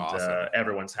 That's and, awesome.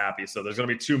 Everyone's happy. So there's going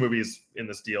to be 2 movies in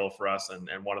this deal for us, and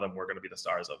one of them we're going to be the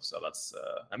stars of. So that's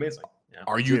amazing. Yeah.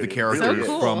 Are you the character So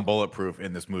cool. from Bulletproof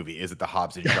in this movie? Is it the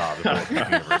Hobbs and Shaw of the Bulletproof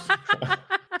universe?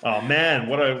 Oh man,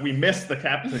 we missed the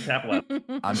capital.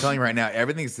 I'm telling you right now,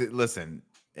 listen,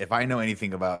 if I know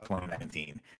anything about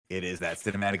 2019, it is that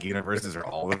cinematic universes are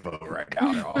all the vote right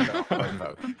now. They're all in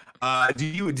vote.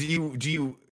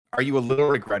 Are you a little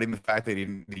regretting the fact that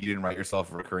you didn't write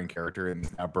yourself a recurring character in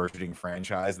this now burgeoning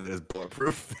franchise that is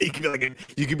Bulletproof? You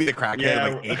could be the crackhead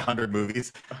in like 800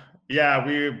 movies. Yeah,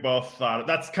 we both thought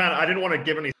that's kind of. I didn't want to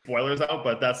give any spoilers out,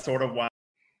 but that's sort of why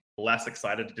I'm less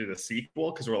excited to do the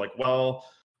sequel, because we're like, well,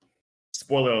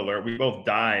 spoiler alert, we both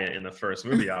die in the first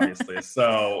movie, obviously.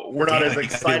 So we're not as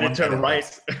excited to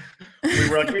write. We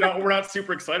were like, we're not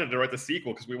super excited to write the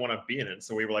sequel because we want to be in it.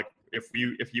 So we were like, if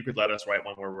you could let us write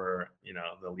one where we're, you know,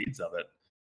 the leads of it,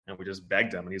 and we just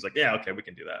begged him, and he's like, yeah, okay, we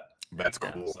can do that. That's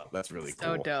Yeah, cool. so- That's really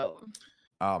So cool. dope.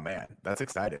 Oh man, that's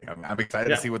exciting. I'm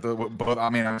excited Yeah. to see what both. I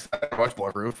mean, I'm excited to watch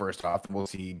Bulletproof first off, and we'll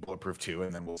see Bulletproof 2,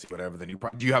 and then we'll see whatever the new.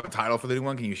 Do you have a title for the new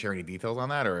one? Can you share any details on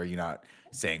that, or are you not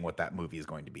saying what that movie is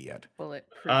going to be yet?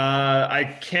 Bulletproof.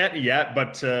 I can't yet,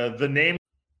 but the name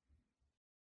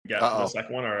for the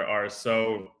second one are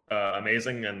so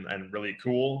amazing and really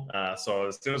cool. So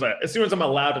as soon as I'm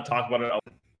allowed to talk about it, I'll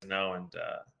let you know.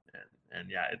 And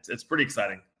yeah, it's pretty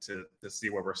exciting to see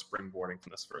where we're springboarding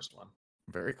from this first one.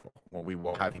 Very cool. Well, we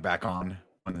will have you back on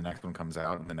when the next one comes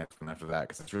out, and the next one after that,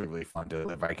 because it's really, really fun to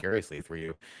live vicariously through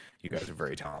you. You guys are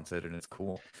very talented, and it's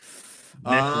cool.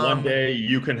 Nick, one day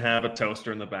you can have a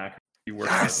toaster in the back. You work.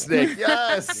 Yes, with it. Nick.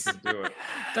 Yes. You can do it.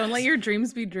 Don't let your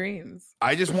dreams be dreams.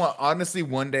 I just want, honestly,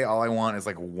 one day all I want is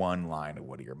like one line of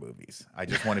one of your movies. I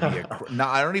just want to be no,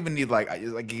 I don't even need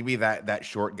like give me that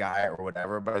short guy or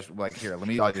whatever. But I was like, here, let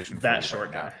me audition for That you short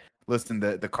right now. guy. Listen,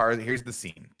 the car. Here's the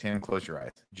scene. Tim, close your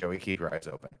eyes. Joey, keep your eyes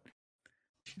open.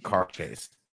 Car chase.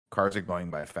 Cars are going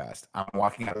by fast. I'm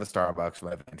walking out of the Starbucks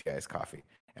with my anti-ice coffee,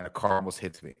 and a car almost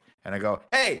hits me. And I go,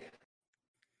 "Hey!"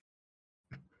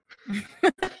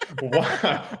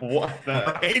 What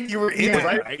the? And you were in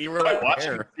Yeah. it, right? You were like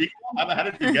Watching there. the sequel? How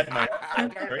did you get my? I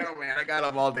don't know, man. I got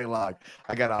them all day long.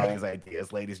 I got all these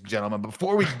ideas, ladies and gentlemen.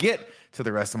 Before we get to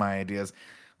the rest of my ideas,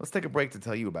 let's take a break to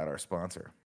tell you about our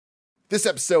sponsor. This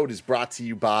episode is brought to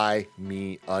you by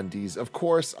MeUndies. Of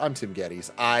course, I'm Tim Geddes.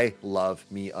 I love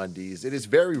MeUndies. It is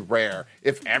very rare,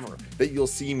 if ever, that you'll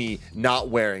see me not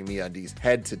wearing MeUndies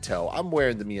head to toe. I'm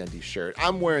wearing the MeUndies shirt.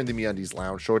 I'm wearing the MeUndies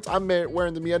lounge shorts. I'm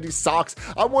wearing the MeUndies socks.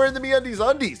 I'm wearing the MeUndies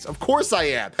undies. Of course I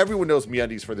am. Everyone knows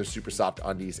MeUndies for their super soft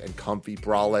undies and comfy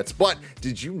bralettes, but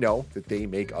did you know that they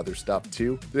make other stuff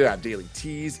too? They have daily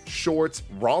tees, shorts,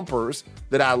 rompers,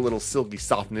 that add a little silky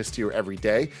softness to your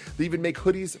everyday. They even make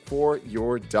hoodies for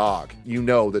your dog. You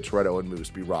know that Toretto and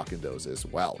Moose be rocking those as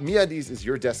well. MeUndies is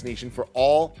your destination for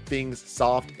all things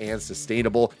soft and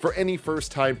sustainable. For any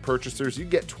first-time purchasers, you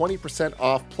get 20%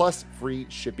 off plus free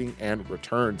shipping and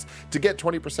returns. To get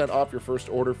 20% off your first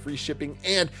order, free shipping,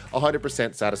 and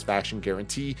 100% satisfaction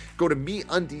guarantee, go to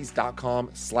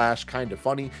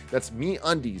MeUndies.com/kindafunny. That's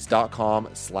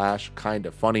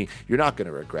MeUndies.com/kindafunny. You're not going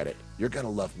to regret it. You're going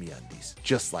to love MeUndies,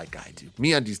 just like I do.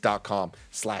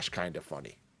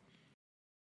 MeUndies.com/kindafunny.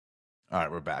 All right,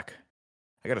 we're back.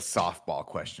 I got a softball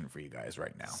question for you guys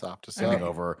right now. Soft to Coming soft.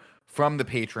 over from the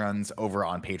Patreons over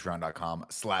on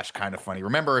patreon.com/kindafunny.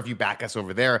 Remember, if you back us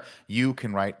over there, you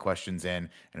can write questions in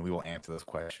and we will answer those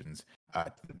questions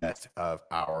to the best of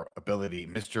our ability.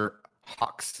 Mr.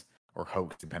 Hawks, or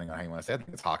Hoax, depending on how you want to say it. I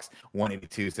think it's Hawks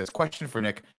 182 says, question for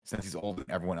Nick, since he's older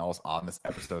than everyone else on this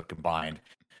episode combined.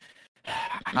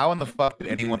 How in the fuck did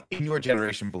anyone in your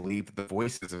generation believe that the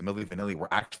voices of Milli Vanilli were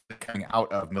actually coming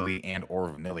out of Milli and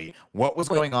or Vanilli? What was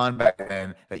going on back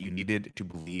then that you needed to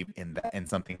believe in that, in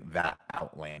something that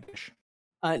outlandish?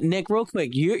 Nick, real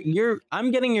quick,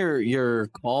 I'm getting your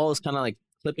call is kind of like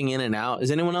clipping in and out. Is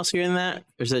anyone else hearing that,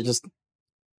 or is it just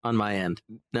on my end?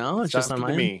 No, it's just on my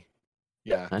end. Me.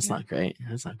 Yeah, That's not great.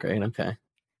 That's not great. Okay.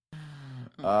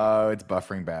 Oh, it's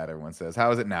buffering bad. Everyone says.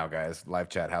 How is it now, guys? Live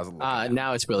chat. How's it looking?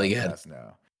 Now it's really good. Yes,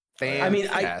 no. I mean,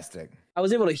 Fantastic. I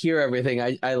was able to hear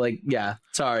everything. I like, yeah.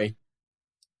 Sorry.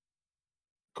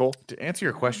 cool. To answer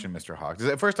your question, Mr. Hawk,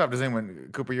 first off, does anyone,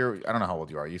 Cooper, I don't know how old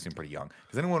you are. You seem pretty young.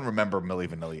 Does anyone remember Milli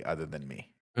Vanilli other than me?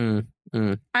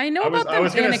 I know about them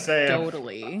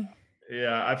anecdotally.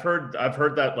 Yeah, I've heard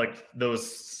that, like,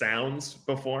 those sounds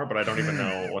before, but I don't even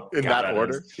know what in that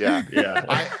order. Is. Yeah, yeah.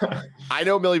 I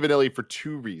know Milli Vanilli for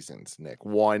two reasons, Nick.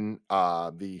 One,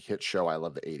 the hit show I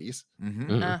Love the 80s,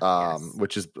 Yes.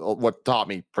 which is what taught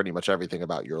me pretty much everything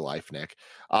about your life, Nick.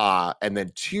 And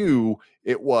then two,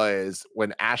 it was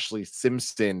when Ashley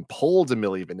Simpson pulled a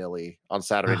Milli Vanilli on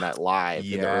Saturday Night Live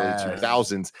in the early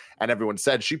 2000s, and everyone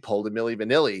said she pulled a Milli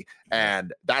Vanilli,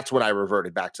 and that's when I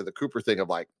reverted back to the Cooper thing of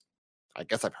like, I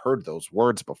guess I've heard those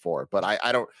words before, but I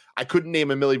couldn't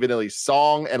name a Milli Vanilli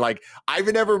song. And like,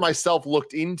 I've never myself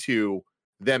looked into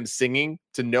them singing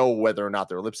to know whether or not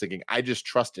they're lip syncing. I just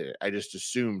trusted it. I just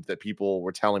assumed that people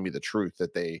were telling me the truth,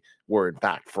 that they were in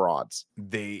fact frauds.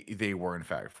 They were in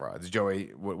fact frauds.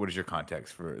 Joey, what is your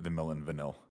context for the Milli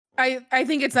Vanilli? I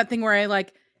think it's that thing where I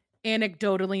like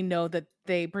anecdotally know that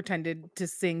they pretended to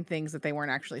sing things that they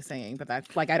weren't actually singing, but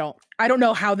that's like, I don't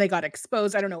know how they got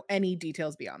exposed. I don't know any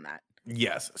details beyond that.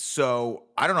 Yes. So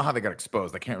I don't know how they got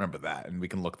exposed. I can't remember that, and we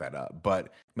can look that up.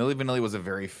 But Milli Vanilli was a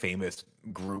very famous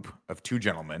group of two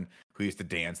gentlemen who used to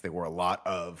dance. They wore a lot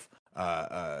of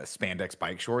spandex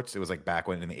bike shorts. It was like back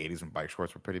when in the 80s when bike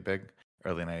shorts were pretty big,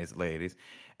 early 90s, late 80s.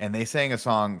 And they sang a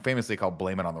song famously called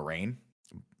Blame It on the Rain,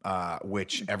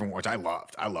 which I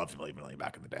loved. I loved Milli Vanilli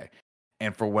back in the day.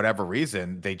 And for whatever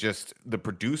reason, the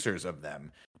producers of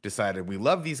them decided, we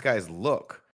love these guys'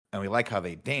 look and we like how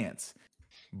they dance,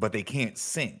 but they can't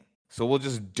sing. So we'll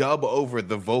just dub over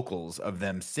the vocals of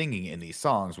them singing in these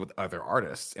songs with other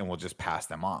artists, and we'll just pass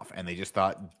them off. And they just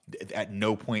thought at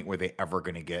no point were they ever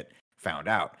going to get found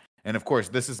out. And of course,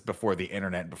 this is before the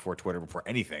internet, before Twitter, before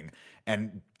anything.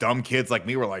 And dumb kids like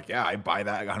me were like, yeah, I buy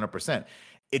that 100%.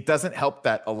 It doesn't help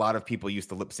that a lot of people used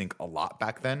to lip sync a lot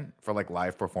back then for like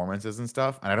live performances and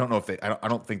stuff. And I don't know if I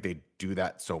don't think they do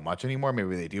that so much anymore.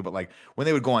 Maybe they do, but like when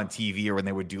they would go on TV or when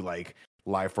they would do like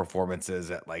live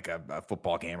performances at like a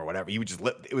football game or whatever, you would just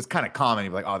it was kind of common. You'd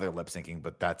be like, oh, they're lip syncing,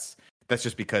 but that's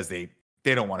just because they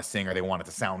don't want to sing or they want it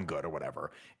to sound good or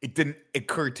whatever. It didn't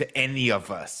occur to any of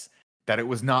us that it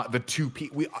was not the two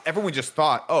people. Everyone just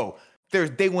thought, oh,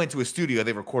 they went to a studio,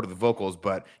 they recorded the vocals,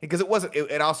 but because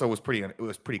it also was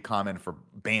pretty common for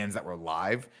bands that were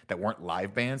live, that weren't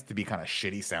live bands, to be kind of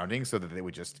shitty sounding, so that they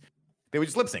would just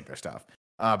lip sync their stuff.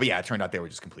 But yeah, it turned out they were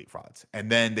just complete frauds.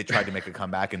 And then they tried to make a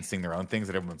comeback and sing their own things,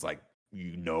 and everyone's like,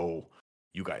 you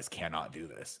guys cannot do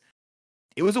this.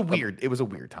 It was a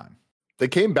weird time. They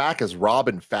came back as Rob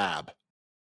and Fab,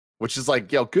 which is like,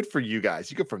 good for you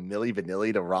guys. You go from Milli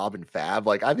Vanilli to Rob and Fab.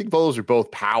 Like, I think those are both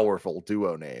powerful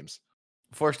duo names.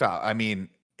 First off, I mean,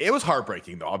 it was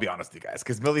heartbreaking, though. I'll be honest with you guys,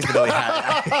 because Milli Vanilli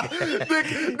had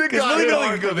Milli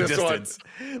Vanilli could go the distance.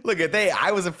 Look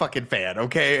I was a fucking fan,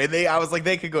 okay, and I was like,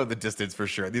 they could go the distance for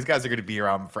sure. These guys are going to be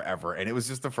around forever, and it was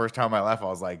just the first time in my life I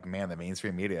was like, man, the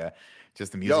mainstream media,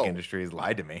 just the music industry, has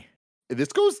lied to me.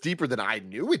 This goes deeper than I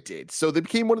knew it did. So they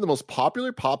became one of the most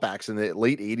popular pop acts in the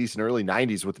late 80s and early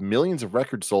 90s with millions of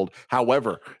records sold.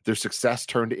 However, their success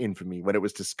turned to infamy when it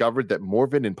was discovered that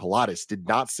Morvan and Pilatus did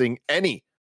not sing any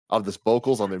of the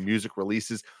vocals on their music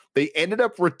releases. They ended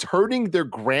up returning their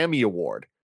Grammy Award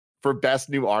for Best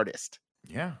New Artist.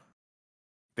 Yeah.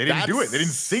 They didn't do it. They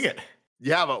didn't sing it.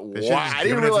 Yeah, but They should've why? just I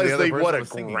didn't given it to the realize other they person won that a was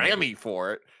singing it. Grammy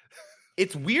for it.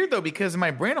 It's weird though, because in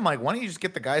my brain, I'm like, why don't you just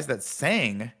get the guys that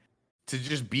sang to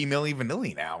just be Milli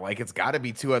Vanilli now? Like, it's got to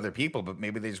be two other people, but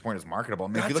maybe they just weren't as marketable. I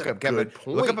mean, if you That's look a up Kevin, good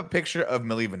look up point. a picture of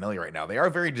Milli Vanilli right now. They are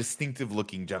very distinctive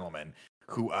looking gentlemen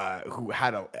who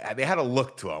had a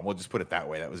look to them. We'll just put it that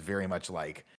way. That was very much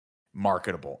like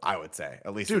marketable, I would say.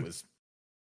 At least Dude, it was.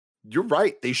 You're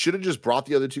right. They should have just brought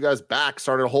the other two guys back,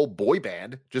 started a whole boy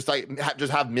band, just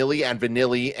have Millie and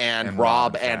Vanilli and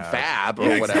Rob and Fab or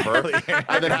Yeah, whatever, exactly.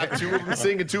 and then have two of them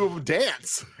sing and two of them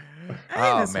dance.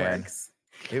 Oh, This man. works.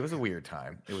 It was a weird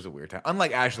time. It was a weird time.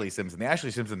 Unlike Ashley Simpson, the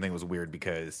Ashley Simpson thing was weird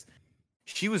because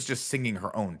she was just singing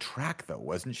her own track, though,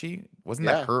 wasn't she? Wasn't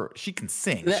that her? She can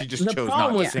sing. She just the chose problem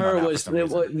not to with sing her on that for was some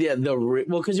reason.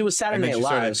 because it was And Saturday then Night she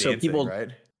started Live, so dancing, people right?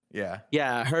 Yeah.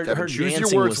 yeah her Kevin, her choose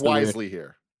dancing your was words the weird- wisely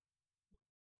here.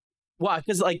 Why?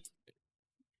 Because like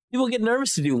people get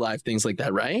nervous to do live things like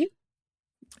that, right?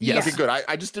 Yeah, Yeah. okay, good.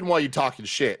 I just didn't want you talking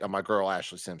shit on my girl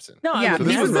Ashley Simpson. No, Yeah, so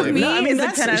this Pieces was of really Me good. I mean, is a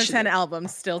that's 10 out of shit. 10 album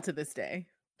still to this day.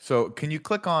 So can you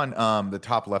click on the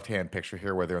top left-hand picture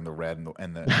here where they're in the red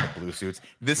and the blue suits?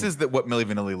 This is what Milli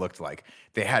Vanilli looked like.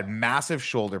 They had massive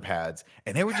shoulder pads,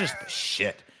 and they were just the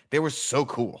shit. They were so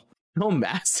cool. No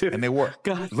massive. And they were.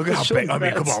 God, Look at how shoulder big. I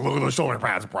mean, come pads. on, look at those shoulder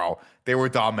pads, bro. They were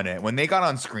dominant. When they got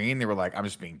on screen, they were like, I'm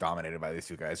just being dominated by these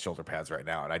two guys' shoulder pads right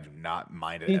now, and I do not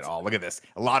mind it You- at all. Look at this.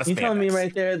 A lot of You telling me spandex.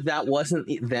 right there that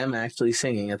wasn't them actually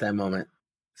singing at that moment?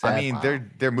 I mean, Wow.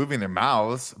 they're moving their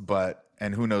mouths,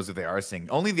 and who knows if they are singing?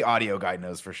 Only the audio guy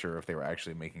knows for sure if they were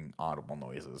actually making audible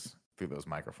noises through those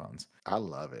microphones. I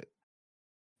love it.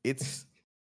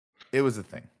 It was a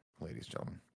thing, ladies and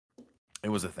gentlemen. It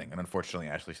was a thing, and unfortunately,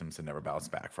 Ashley Simpson never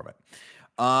bounced back from it.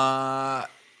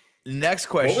 Next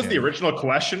question. What was the original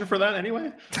question for that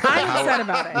anyway? I'm upset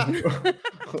about it.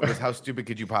 Was how stupid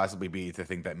could you possibly be to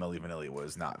think that Milli Vanilli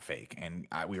was not fake? And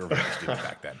we were very stupid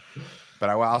back then. But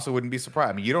I also wouldn't be surprised.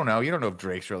 I mean, you don't know. You don't know if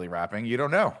Drake's really rapping. You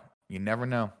don't know. You never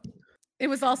know. It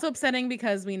was also upsetting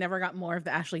because we never got more of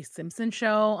the Ashley Simpson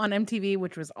show on MTV,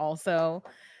 which was also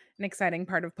an exciting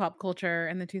part of pop culture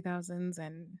in the 2000s.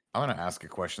 And I want to ask a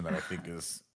question that I think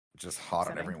is just hot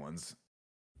on Upsetting. everyone's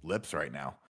lips right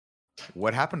now.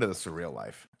 What happened to the Surreal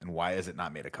Life, and why has it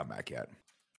not made a comeback yet?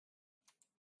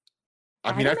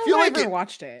 I mean, I don't know feel if like ever it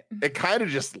watched it. kind of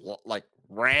just like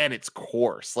ran its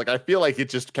course. Like I feel like it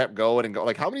just kept going and going.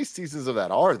 Like how many seasons of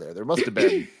that are there? There must have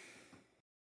been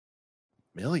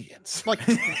millions. Like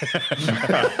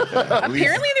Apparently,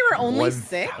 there were only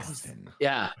 6. 1,000.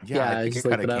 Yeah, Yeah, I think just it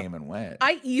looked kind it of up. came and went.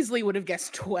 I easily would have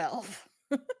guessed 12.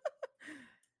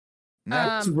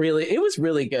 Nah, It was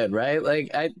really good, right?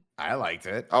 Like I liked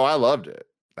it. oh, I loved it.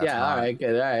 That's yeah, hot. all right,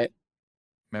 good, all right.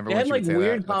 Remember It when had she like would say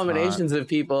weird that? That's hot. combinations of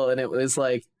people, and it was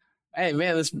like, hey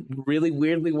man, this really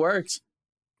weirdly worked.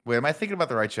 Wait, am I thinking about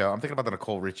the right show? I'm thinking about the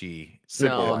Nicole Richie.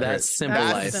 Simple No, Life. that's Simple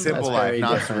That's Life. Simple Simple That's Life, very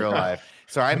not different. Surreal Life.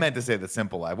 Sorry, I meant to say the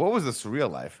Simple Life. What was the Surreal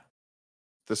Life?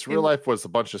 This real life was a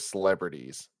bunch of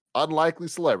celebrities, unlikely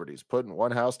celebrities, put in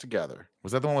one house together.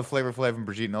 Was that the one with Flavor Flav and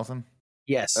Brigitte Nielsen?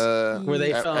 Yes, Uh, where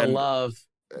they and- fell in and love.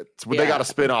 they Yeah. got a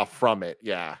spin off from it.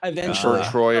 Yeah. Eventually, Vern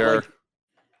Troyer. Like,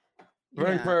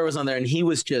 Vern Yeah. Troyer was on there, and he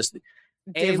was just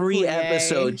Dave every Coulier.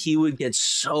 episode he would get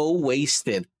so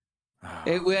wasted.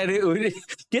 It would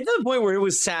get to the point where it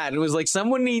was sad. It was like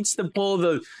someone needs to pull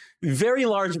the very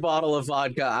large bottle of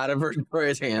vodka out of Vern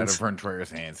Troyer's Out of hands. Vern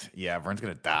Troyer's hands. Yeah, Vern's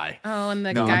gonna die. Oh, and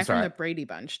the No, I'm guy from sorry. the Brady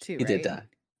Bunch, too. He did right? die.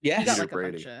 He Yes, got Peter like a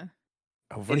Brady. bunch of.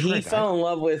 Oh, Vern and he Troyer fell died? in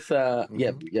love with.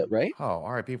 Yeah, right. Oh,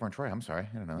 R.I.P. Vern Troy. I'm sorry,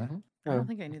 I didn't know that. I don't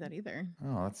think I knew that either.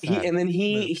 Oh, that's He sad. and then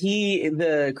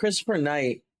the Christopher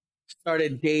Knight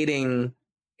started dating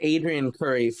Adrian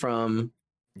Curry from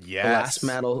yes. The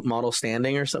Last Model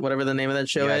Standing or whatever the name of that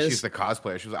show yeah, is. she's the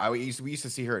cosplayer. She was. We used to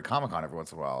see her at Comic-Con every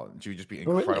once in a while. And she would just be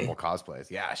Oh, really? incredible cosplays.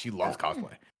 Yeah, she loves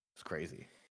cosplay. It's crazy.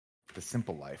 The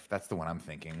Simple Life. That's the one I'm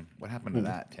thinking. What happened to Hmm.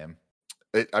 that, Tim?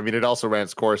 It also ran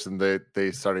its course, and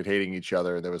they started hating each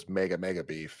other, and there was mega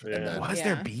beef. Yeah. And then, Was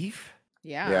Yeah. there beef?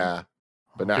 Yeah. yeah.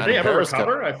 But now Did they ever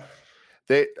recover?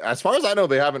 They, as far as I know,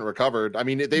 they haven't recovered. I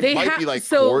mean, they might be like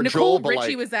so cordial, Nicole but Richie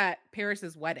like was at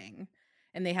Paris's wedding,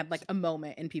 and they had like a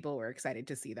moment, and people were excited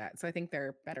to see that. So I think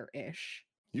they're better-ish.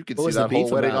 you can What see was the that whole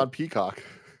beef wedding about? on Peacock.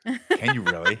 Can you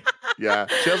really? Yeah,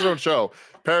 she has her own show.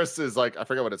 Paris is like, I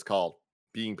forget what it's called.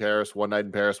 Being Paris, One Night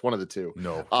in Paris, one of the two.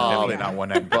 No, Um, definitely not one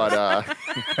night. But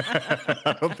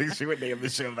I don't think she would name the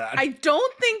show that. I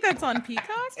don't think that's on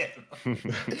Peacock.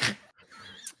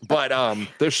 but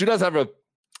she does have a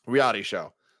reality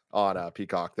show on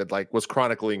Peacock that like was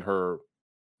chronicling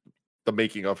the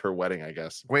making of her wedding, I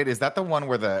guess. Wait, is that the one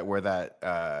where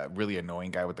that really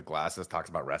annoying guy with the glasses talks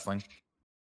about wrestling?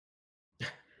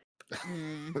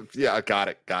 Yeah, got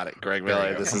it. Greg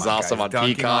Miller. This is awesome guys. on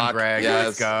Dunking Peacock. on Greg. Yes,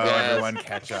 Let's go. yes. Everyone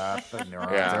catch up. The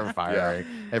neurons are firing.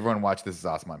 Everyone watch This Is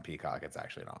Awesome on Peacock. It's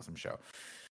actually an awesome show.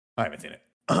 I haven't seen it.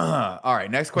 All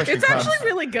right, next question. It's actually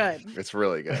really good. It's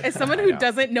really good. As someone who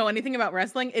doesn't know anything about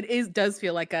wrestling, does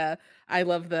feel like I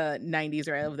love the 90s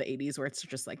or I love the 80s where it's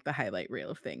just like the highlight reel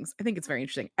of things. I think it's very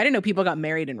interesting. I didn't know people got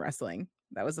married in wrestling.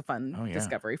 That was a fun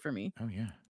discovery for me. Oh yeah.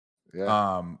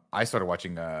 Yeah. I started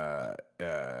watching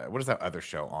what is that other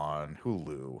show on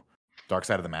Hulu? Dark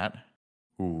Side of the Mat.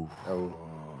 Ooh. Oh.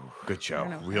 Good show.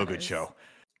 Real good show.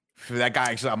 For that guy,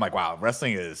 actually, I'm like, wow,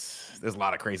 there's a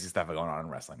lot of crazy stuff going on in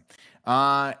wrestling.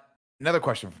 Another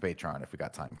question from Patreon, if we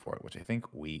got time for it, which I think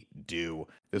we do.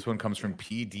 This one comes from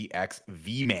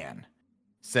PDXVman.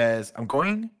 Says, I'm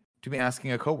going to be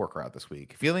asking a coworker out this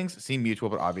week. Feelings seem mutual,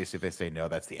 but obviously if they say no,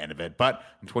 that's the end of it. But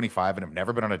I'm 25 and I've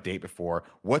never been on a date before.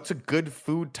 What's a good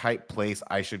food type place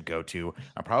I should go to?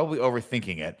 I'm probably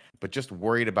overthinking it, but just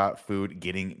worried about food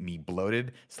getting me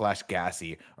bloated /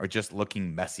 gassy or just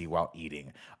looking messy while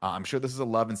eating. I'm sure this is a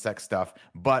love and sex stuff,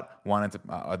 but wanted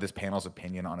this panel's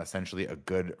opinion on essentially a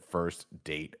good first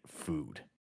date food.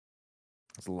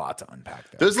 There's a lot to unpack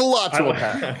there. There's a lot to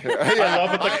unpack. I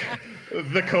love that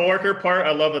the coworker part.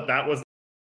 I love that was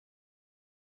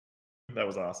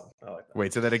awesome. I like that.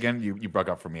 Wait, say that again. You broke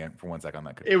up for me for 1 second on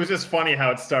that. It was just funny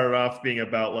how it started off being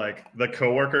about like the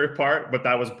coworker part, but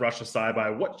that was brushed aside by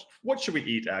what should we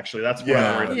eat? Actually, that's what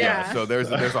I'm worried about. Yeah. So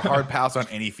there's a hard pass on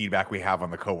any feedback we have on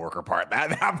the coworker part.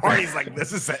 That part is like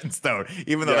this is set in stone.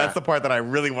 Even though that's the part that I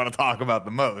really want to talk about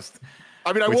the most.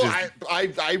 I mean,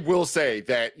 I will say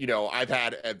that, you know, I've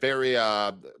had a very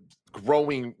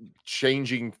growing,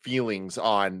 changing feelings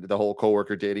on the whole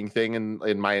coworker dating thing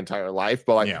in my entire life.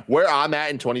 But like where I'm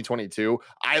at in 2022,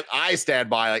 I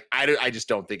stand by like I just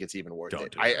don't think it's even worth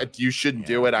it. You shouldn't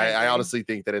do it. I honestly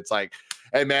think that it's like,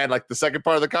 hey man, like the second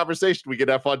part of the conversation, we can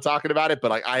have fun talking about it,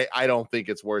 but like I don't think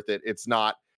it's worth it. It's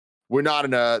not. We're not in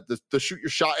the shoot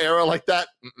your shot era like that.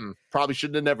 Probably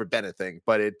shouldn't have never been a thing,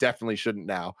 but it definitely shouldn't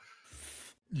now.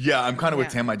 Yeah, I'm kind of with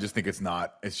Tim. I just think it's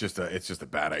not. It's just a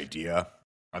bad idea.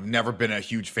 I've never been a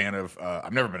huge fan of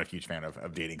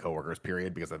dating coworkers.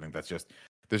 Period, because I think there's just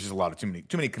a lot of too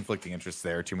many conflicting interests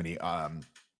there. Too many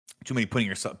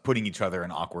putting each other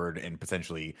in awkward and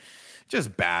potentially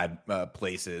just bad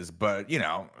places. But you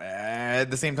know,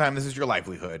 at the same time, this is your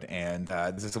livelihood, and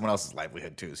this is someone else's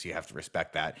livelihood too. So you have to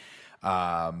respect that.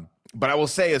 But I will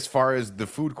say, as far as the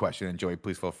food question, and Joey,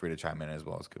 please feel free to chime in as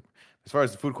well as Cooper. As far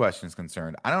as the food question is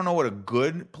concerned, I don't know what a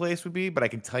good place would be, but I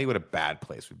can tell you what a bad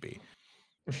place would be.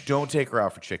 Don't take her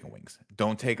out for chicken wings.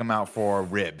 Don't take them out for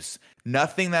ribs.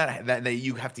 Nothing that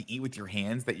you have to eat with your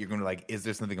hands that you're going to like, is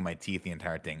there something in my teeth the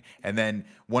entire thing? And then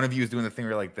one of you is doing the thing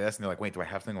where you're like this, and they're like, wait, do I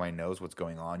have something in my nose? What's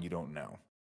going on? You don't know.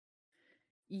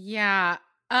 Yeah.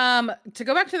 To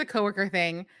go back to the coworker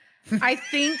thing, I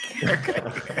think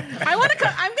I'm going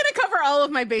to cover all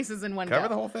of my bases in one go. Cover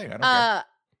the whole thing. I don't care.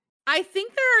 I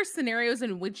think there are scenarios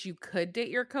in which you could date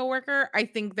your coworker. I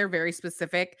think they're very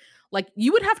specific. Like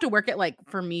you would have to work at, like,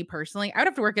 for me personally, I would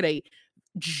have to work at a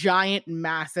giant,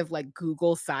 massive, like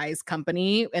Google size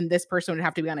company. And this person would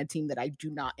have to be on a team that I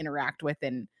do not interact with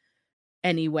in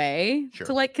any way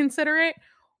to like consider it.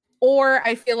 Or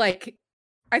I feel like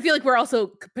we're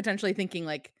also potentially thinking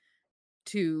like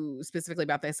too specifically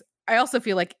about this. I also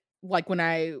feel like when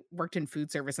I worked in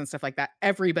food service and stuff like that,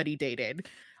 everybody dated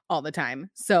all the time.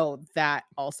 So that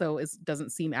also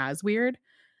doesn't seem as weird.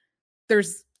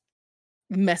 There's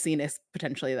messiness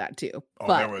potentially that too. Oh,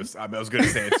 but I was going to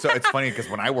say it's funny because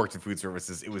when I worked in food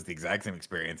services, it was the exact same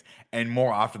experience, and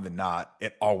more often than not,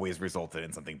 it always resulted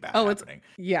in something bad happening.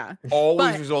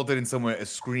 Always resulted in someone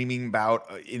screaming about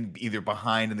in either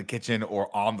behind in the kitchen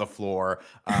or on the floor.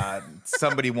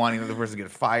 Somebody wanting the other person to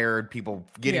get fired, people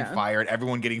getting fired,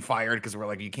 everyone getting fired because we're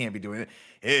like, you can't be doing it.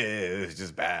 It was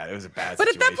just bad. It was a bad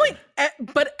situation. But at that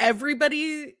point, but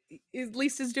everybody at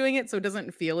least is doing it, so it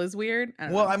doesn't feel as weird. I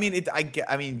don't know. I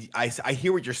mean, I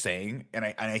hear what you're saying, and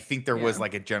I think there was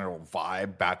like a general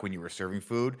vibe back when you were serving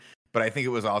food, but I think it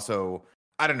was also,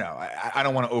 I don't know. I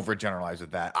don't want to overgeneralize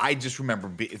with that. I just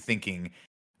remember thinking,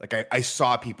 like I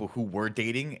saw people who were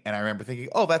dating, and I remember thinking,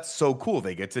 oh, that's so cool.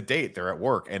 They get to date. They're at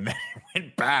work, and then it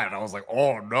went bad. And I was like,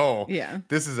 oh no,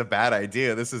 this is a bad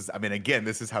idea. This is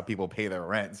how people pay their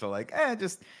rent. So like,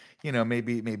 just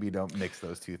maybe don't mix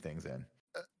those two things in.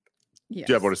 Yes.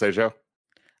 Do you have more to say, Joe?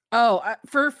 Oh,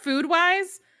 for food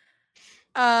wise,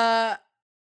 I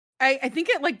I think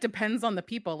it like depends on the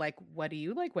people. Like, what do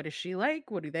you like? What does she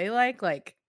like? What do they like?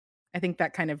 Like, I think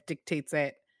that kind of dictates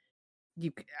it.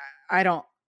 You, I don't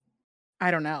know.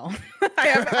 I don't know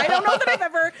that I've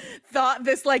ever thought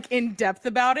this like in depth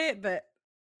about it, but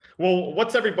Well,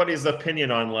 what's everybody's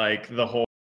opinion on like the whole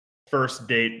first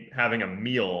date having a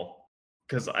meal?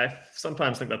 Because I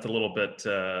sometimes think that's a little bit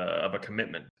of a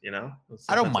commitment, you know?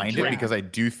 I don't Sometimes a mind it drink. because I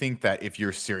do think that if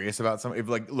you're serious about something, if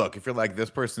you're like, this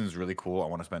person is really cool, I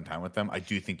want to spend time with them, I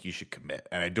do think you should commit.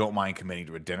 And I don't mind committing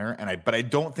to a dinner. But I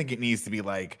don't think it needs to be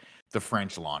like the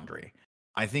French Laundry.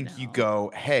 I think you No.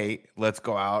 go, hey, let's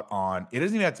go out on, it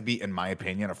doesn't even have to be, in my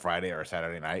opinion, a Friday or a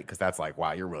Saturday night, because that's like,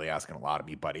 wow, you're really asking a lot of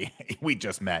me, buddy. We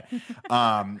just met.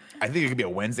 I think it could be a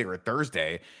Wednesday or a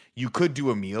Thursday. You could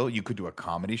do a meal. You could do a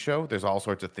comedy show. There's all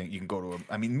sorts of things. You can go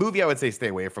to movie I would say stay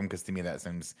away from, because to me that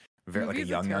seems very like a movie's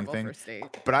young terrible thing. first date.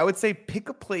 But I would say pick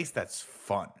a place that's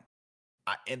fun.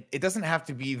 And it doesn't have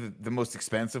to be the most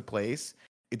expensive place.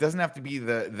 It doesn't have to be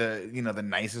the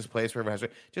nicest place where everyone has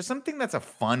just something that's a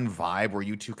fun vibe where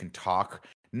you two can talk.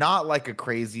 Not like a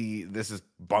crazy, this is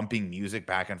bumping music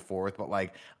back and forth, but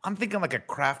like I'm thinking like a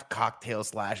craft cocktail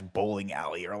 / bowling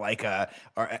alley or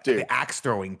the axe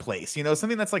throwing place.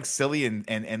 Something that's like silly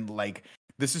and like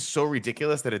this is so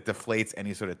ridiculous that it deflates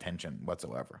any sort of tension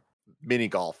whatsoever. Mini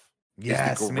golf.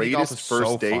 Yes, the mini golf greatest is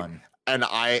first so date. fun. And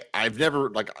I've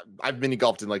never I've mini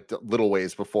golfed in like little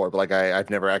ways before, but like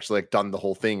I've never actually like done the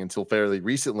whole thing until fairly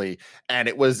recently. And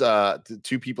it was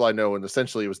two people I know, and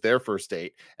essentially it was their first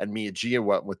date, and me and Gia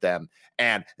went with them.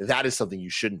 And that is something you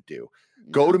shouldn't do.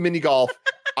 Go to mini golf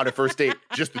on a first date,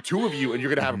 just the two of you, and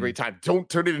you're gonna have a great time. Don't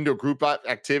turn it into a group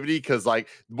activity, because like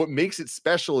what makes it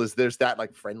special is there's that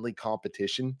like friendly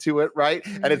competition to it, right?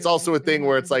 And it's also a thing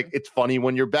where it's like it's funny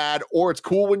when you're bad, or it's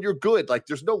cool when you're good. Like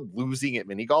there's no losing at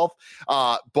mini golf.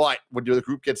 But when the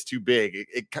group gets too big,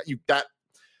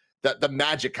 the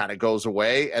magic kind of goes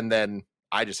away, and then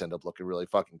I just end up looking really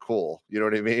fucking cool. You know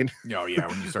what I mean? Oh yeah,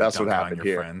 when you start That's what dunking on happened your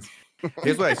here. friends.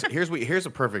 Here's a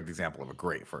perfect example of a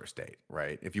great first date,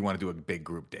 right? If you want to do a big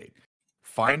group date,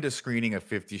 find a screening of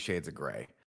 50 Shades of Grey.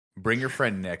 Bring your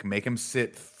friend Nick, make him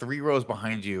sit 3 rows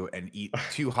behind you and eat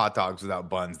 2 hot dogs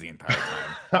without buns the entire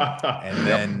time. And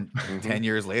then 10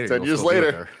 years later, 10 you'll years still be with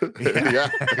later. her.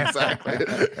 Yeah,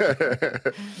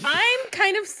 exactly. I'm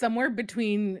kind of somewhere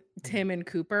between Tim and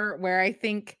Cooper, where I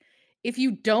think if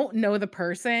you don't know the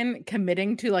person,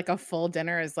 committing to like a full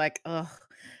dinner is like, ugh,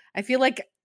 I feel like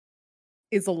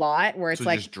is a lot, where it's So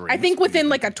like, just I drinks? think What do you within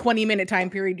like a think? 20-minute time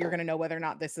period, you're going to know whether or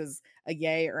not this is a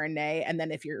yay or a nay. And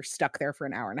then if you're stuck there for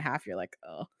an hour and a half, you're like,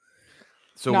 oh,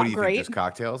 So Not what do you great. think? Just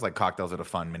cocktails? Like cocktails at a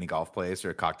fun mini golf place,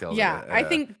 or cocktails? yeah. At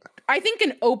I think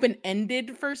an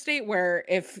open-ended first date where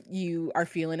if you are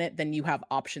feeling it, then you have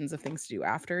options of things to do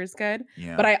after is good.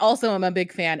 yeah. But I also am a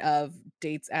big fan of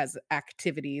dates as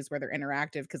activities where they're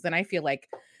interactive, because then I feel like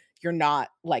you're not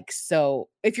like, so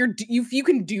if you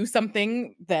can do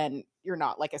something, then you're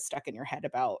not like as stuck in your head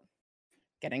about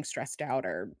getting stressed out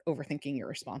or overthinking your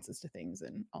responses to things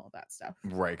and all of that stuff.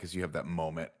 Right, because you have that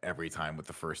moment every time with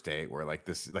the first date where like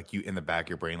this, like you in the back of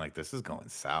your brain, like this is going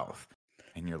south,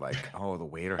 and you're like, oh, the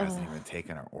waiter hasn't even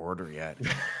taken our order yet.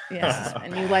 Yeah.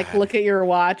 And you like look at your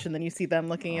watch, and then you see them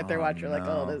looking at their Oh, watch. You're like,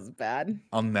 oh, no. this is bad.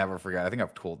 I'll never forget. I think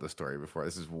I've told this story before.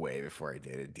 This is way before I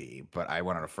dated D, but I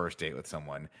went on a first date with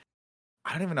someone.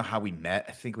 I don't even know how we met.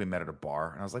 I think we met at a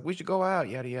bar, and I was like, "We should go out,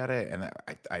 yada yada."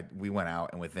 And we went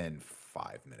out, and within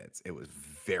 5 minutes, it was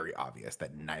very obvious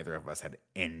that neither of us had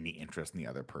any interest in the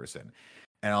other person.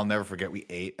 And I'll never forget. We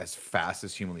ate as fast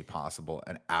as humanly possible,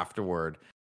 and afterward,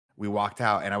 we walked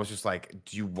out, and I was just like,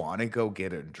 "Do you want to go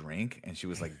get a drink?" And she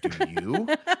was like, "Do you?"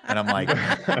 And I'm like,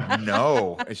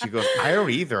 "No." And she goes, "I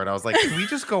don't either." And I was like, "Can we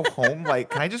just go home?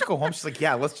 Like, can I just go home?" She's like,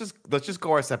 "Yeah, let's just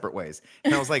go our separate ways."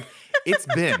 And I was like, it's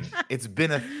been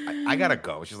I gotta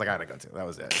go. She's like, "I gotta go too." That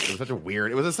was it. It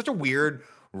was such a weird,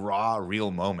 raw,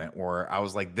 real moment where I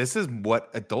was like, this is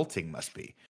what adulting must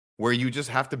be. Where you just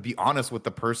have to be honest with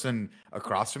the person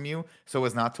across from you so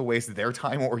as not to waste their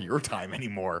time or your time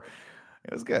anymore.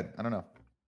 It was good. I don't know.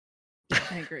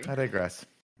 I agree. I digress.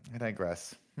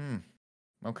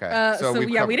 Okay. So we've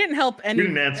yeah, covered- we didn't help any. We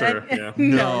didn't answer, yeah.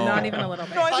 No, not even a little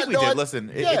bit. No, I think we No, did.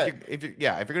 Listen, yeah. if you're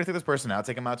gonna take this person out,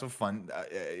 take them out to a fun.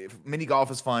 If mini golf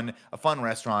is fun, a fun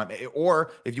restaurant,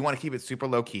 or if you want to keep it super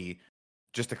low key,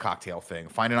 just a cocktail thing.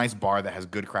 Find a nice bar that has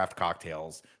good craft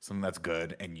cocktails, something that's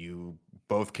good, and you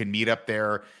both can meet up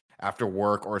there after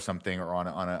work or something, or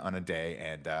on a day,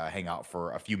 and hang out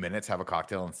for a few minutes, have a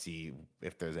cocktail, and see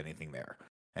if there's anything there.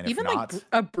 And Even if not, like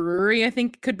a brewery, I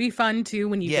think could be fun too,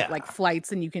 when you Yeah. get like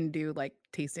flights and you can do like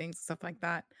tastings, stuff like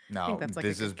that. no, that's, like, a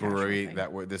this good is casual brewery thing.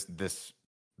 that we're this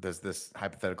Does this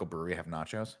hypothetical brewery have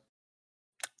nachos?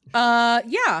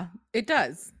 Yeah, it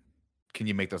does. Can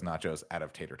you make those nachos out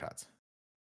of tater tots?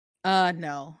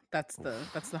 No, that's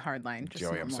the hard line. Just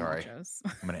Joey, I'm normal sorry. nachos.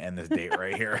 I'm gonna end this date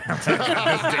right here. I'm gonna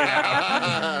cut this date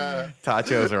out.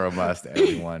 Tachos are a must,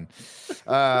 everyone.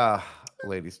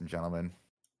 Ladies and gentlemen.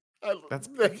 I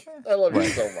love you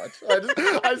so much.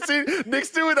 I've seen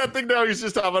Nick's doing that thing now. He's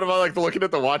just talking about like looking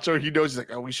at the watch. He knows he's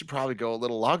like, oh, we should probably go a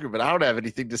little longer, but I don't have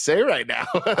anything to say right now.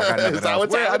 Is that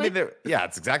what's happening? Yeah,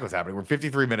 it's exactly what's happening. We're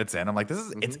 53 minutes in. I'm like,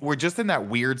 we're just in that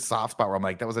weird soft spot where I'm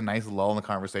like, that was a nice lull in the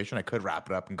conversation. I could wrap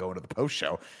it up and go into the post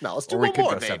show. No, let's do one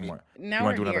more, baby. More. Now you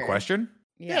want to do another here. question?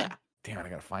 Yeah. Damn, I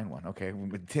gotta find one. Okay,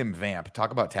 with Tim Vamp, talk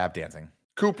about tap dancing.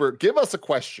 Cooper, give us a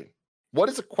question. What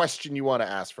is a question you want to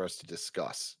ask for us to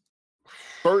discuss?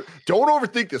 Bert, don't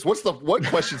overthink this. What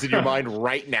question's in your mind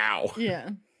right now?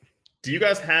 Yeah. Do you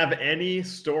guys have any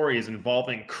stories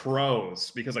involving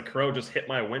crows? Because a crow just hit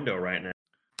my window right now,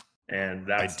 and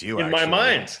that's my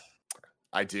mind.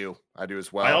 I do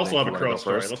as well. I also have a crow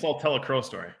story. Let's all tell a crow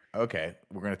story. Okay,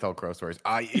 we're gonna tell crow stories.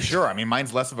 Sure. I mean,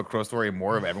 mine's less of a crow story,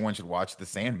 more of everyone should watch The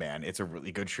Sandman. It's a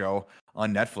really good show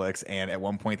on Netflix, and at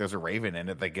one point there's a raven in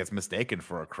it that gets mistaken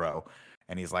for a crow,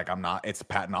 and he's like, "I'm not." It's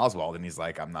Patton Oswalt, and he's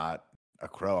like, "I'm not a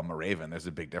crow. I'm a raven. There's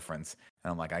a big difference."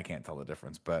 And I'm like, I can't tell the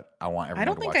difference, but I want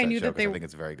everyone to watch that show because I think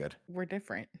it's very good. We're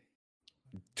different.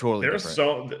 Totally. There's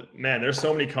different. there's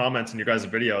so many comments in your guys'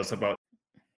 videos about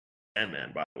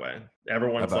Sandman, by the way.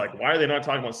 Everyone's like, why are they not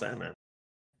talking about Sandman?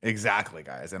 Exactly,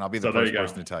 guys. And I'll be the first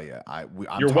person to tell you. I'm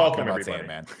You're talking welcome, about everybody.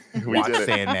 Sandman. Watch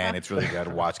Sandman. It's really good.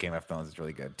 Watch Game of Thrones. It's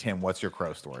really good. Tim, what's your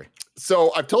crow story?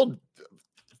 So I've told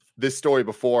this story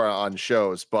before on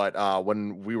shows, but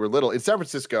when we were little in San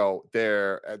Francisco,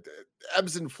 there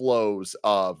ebbs and flows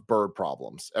of bird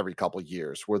problems every couple of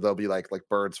years where there'll be like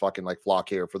birds fucking like flock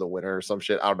here for the winter or some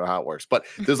shit. I don't know how it works, but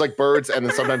there's like birds, and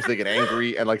then sometimes they get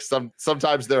angry, and like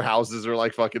sometimes their houses are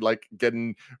like fucking like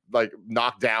getting like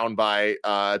knocked down by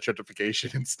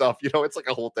gentrification and stuff. You know, it's like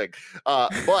a whole thing.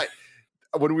 But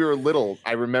when we were little,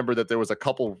 I remember that there was a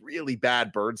couple really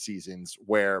bad bird seasons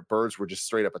where birds were just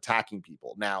straight up attacking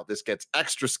people. Now, this gets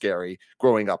extra scary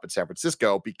growing up in San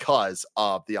Francisco because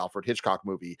of the Alfred Hitchcock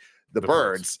movie, The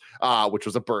Birds, which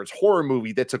was a birds horror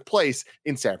movie that took place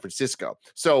in San Francisco.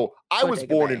 So I was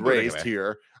born and raised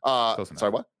here.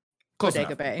 Sorry, what?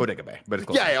 Bodega Bay, but it's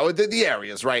close enough. The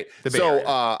areas, right?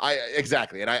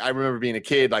 Exactly. And I remember being a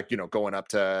kid, like, you know, going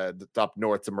up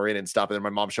north to Marin and stuff. And then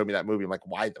my mom showed me that movie. I'm like,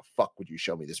 why the fuck would you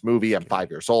show me this movie? I'm 5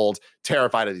 years old,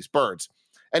 terrified of these birds.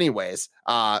 Anyways,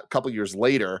 a couple years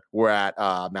later, we're at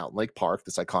Mountain Lake Park,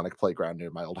 this iconic playground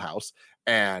near my old house.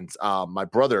 And my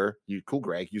brother, Cool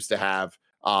Greg, used to have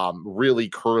really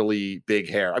curly big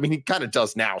hair. I mean, he kind of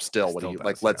does now still when he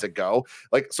lets it go.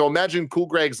 Like, so imagine Cool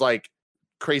Greg's like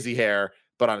crazy hair,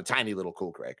 but on a tiny little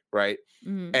Cool Greg, right?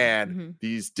 Mm-hmm. And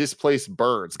these displaced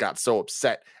birds got so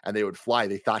upset, and they would fly.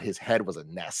 They thought his head was a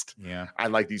nest. Yeah.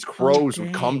 And like these crows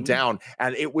would come down,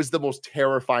 and it was the most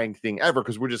terrifying thing ever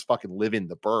because we're just fucking living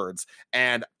the birds.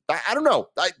 And I don't know.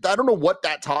 I don't know what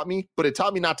that taught me, but it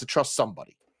taught me not to trust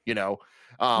somebody, you know?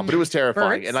 But it was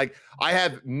terrifying. Birds? And like, I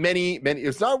have many,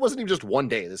 it wasn't even just one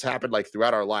day. This happened like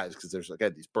throughout our lives because there's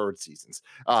again these bird seasons.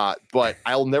 But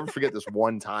I'll never forget this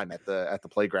one time at the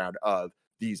playground of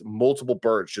these multiple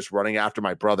birds just running after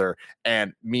my brother,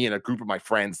 and me and a group of my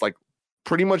friends, like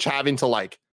pretty much having to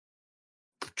like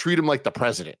treat him like the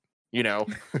president, you know?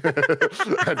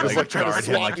 And just like trying to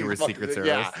swat you were Secret Service.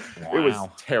 Yeah, wow. It was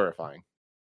terrifying.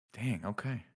 Dang,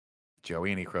 okay.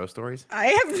 Joey, any crow stories? I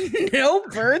have no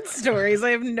bird stories. I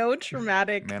have no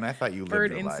traumatic. Man, I thought you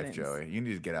lived your life, Joey. You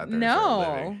need to get out there. No. And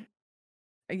start living.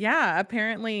 Yeah,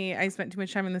 apparently I spent too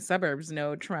much time in the suburbs.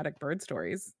 No traumatic bird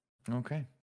stories. Okay.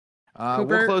 Cooper,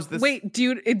 we'll close this. Wait,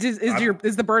 dude, is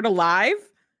the bird alive?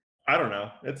 I don't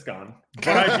know. It's gone.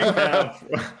 But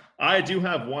I do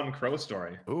have one crow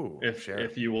story. Ooh,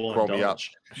 if you will Crow indulge. Me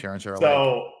up. Share.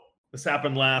 So this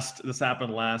happened last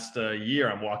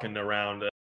year. I'm walking around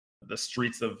the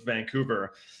streets of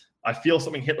Vancouver. I feel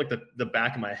something hit like the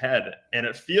back of my head, and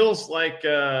it feels like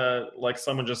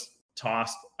someone just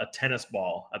tossed a tennis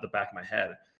ball at the back of my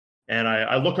head. And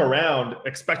I look around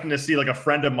expecting to see like a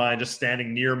friend of mine just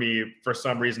standing near me for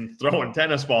some reason throwing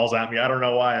tennis balls at me. I don't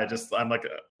know why. I'm like,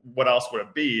 what else would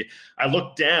it be? I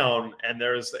look down and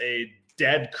there's a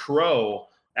dead crow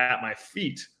at my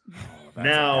feet. Oh, that's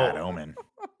now, a bad omen.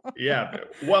 Yeah.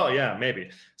 Well, yeah, maybe.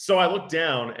 So I look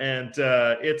down and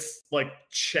it's like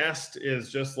chest is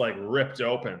just like ripped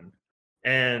open,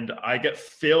 and I get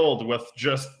filled with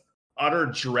just utter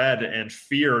dread and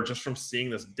fear just from seeing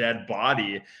this dead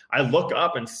body. I look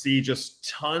up and see just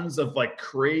tons of like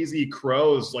crazy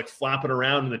crows like flapping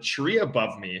around in the tree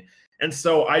above me. And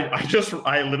so I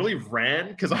literally ran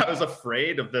because I was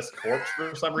afraid of this corpse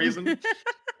for some reason.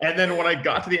 And then when I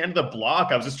got to the end of the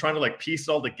block, I was just trying to like piece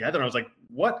it all together. And I was like,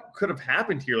 what could have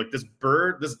happened here? Like this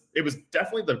bird, it was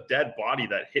definitely the dead body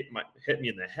that hit me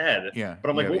in the head. Yeah. But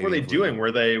I'm like, what were they doing?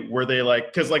 Were they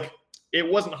like, cause like it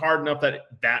wasn't hard enough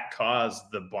that caused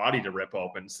the body to rip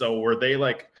open. So were they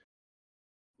like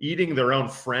eating their own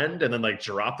friend and then like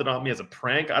dropped it on me as a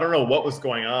prank? I don't know what was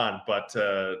going on, but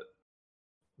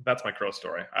that's my crow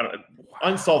story.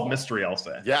 Unsolved mystery, I'll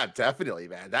say. Yeah, definitely,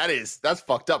 man. That's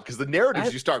fucked up because the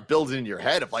narratives you start building in your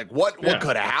head of like what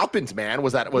could have happened, man.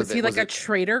 Was he like a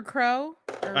traitor crow?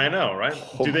 I know, right?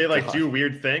 Oh, do they like do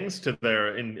weird things to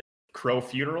their crow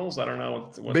funerals? I don't know.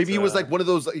 Maybe it was like one of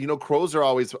those. Crows are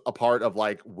always a part of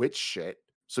like witch shit.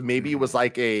 So maybe it was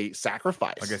like a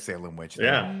sacrifice, like a Salem witch.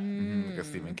 Yeah, like a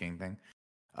Stephen King thing.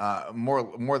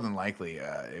 More than likely,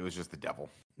 it was just the devil.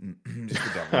 Just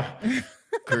the devil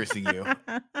cursing you.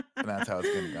 And that's how it's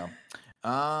gonna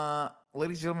go.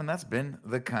 Ladies and gentlemen, that's been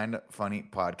the Kind of Funny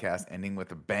podcast, ending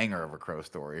with a banger of a crow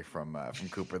story from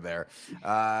Cooper there.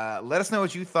 Let us know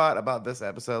what you thought about this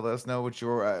episode. Let us know what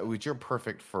your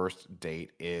perfect first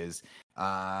date is.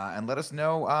 And let us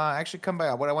know, actually come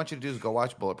back. What I want you to do is go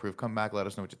watch Bulletproof. Come back. Let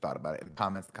us know what you thought about it in the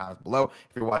comments below.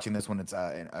 If you're watching this when it's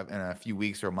in a few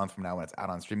weeks or a month from now when it's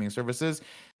out on streaming services,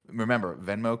 remember,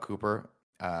 Venmo Cooper,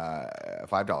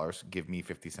 $5. Give me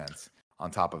 50 cents on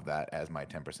top of that as my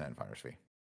 10% finder's fee.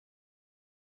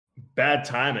 Bad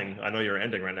timing. I know you're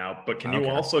ending right now, but can you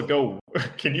also go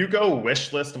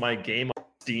wish list my game on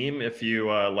Steam if you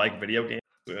like video games?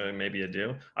 Maybe you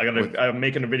do. I'm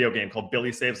making a video game called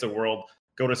Billy Saves the World.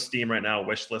 Go to Steam right now,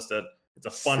 wish list it. It's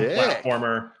a fun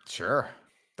platformer. Sure.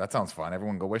 That sounds fun.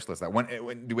 Everyone go wish list that.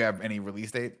 When do we have any release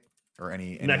date? Or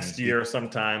any next year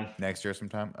sometime. Next year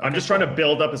sometime. Okay, I'm just trying to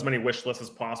build up as many wish lists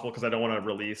as possible because I don't want to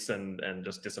release and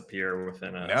just disappear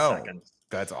within a second.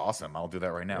 That's awesome. I'll do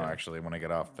that right now. Actually, when I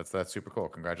get off, that's super cool.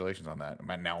 Congratulations on that.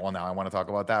 Now I want to talk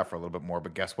about that for a little bit more.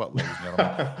 But guess what, ladies and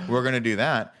gentlemen, we're gonna do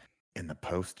that in the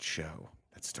post show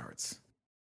that starts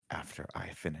after I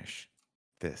finish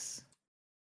this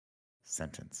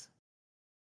sentence.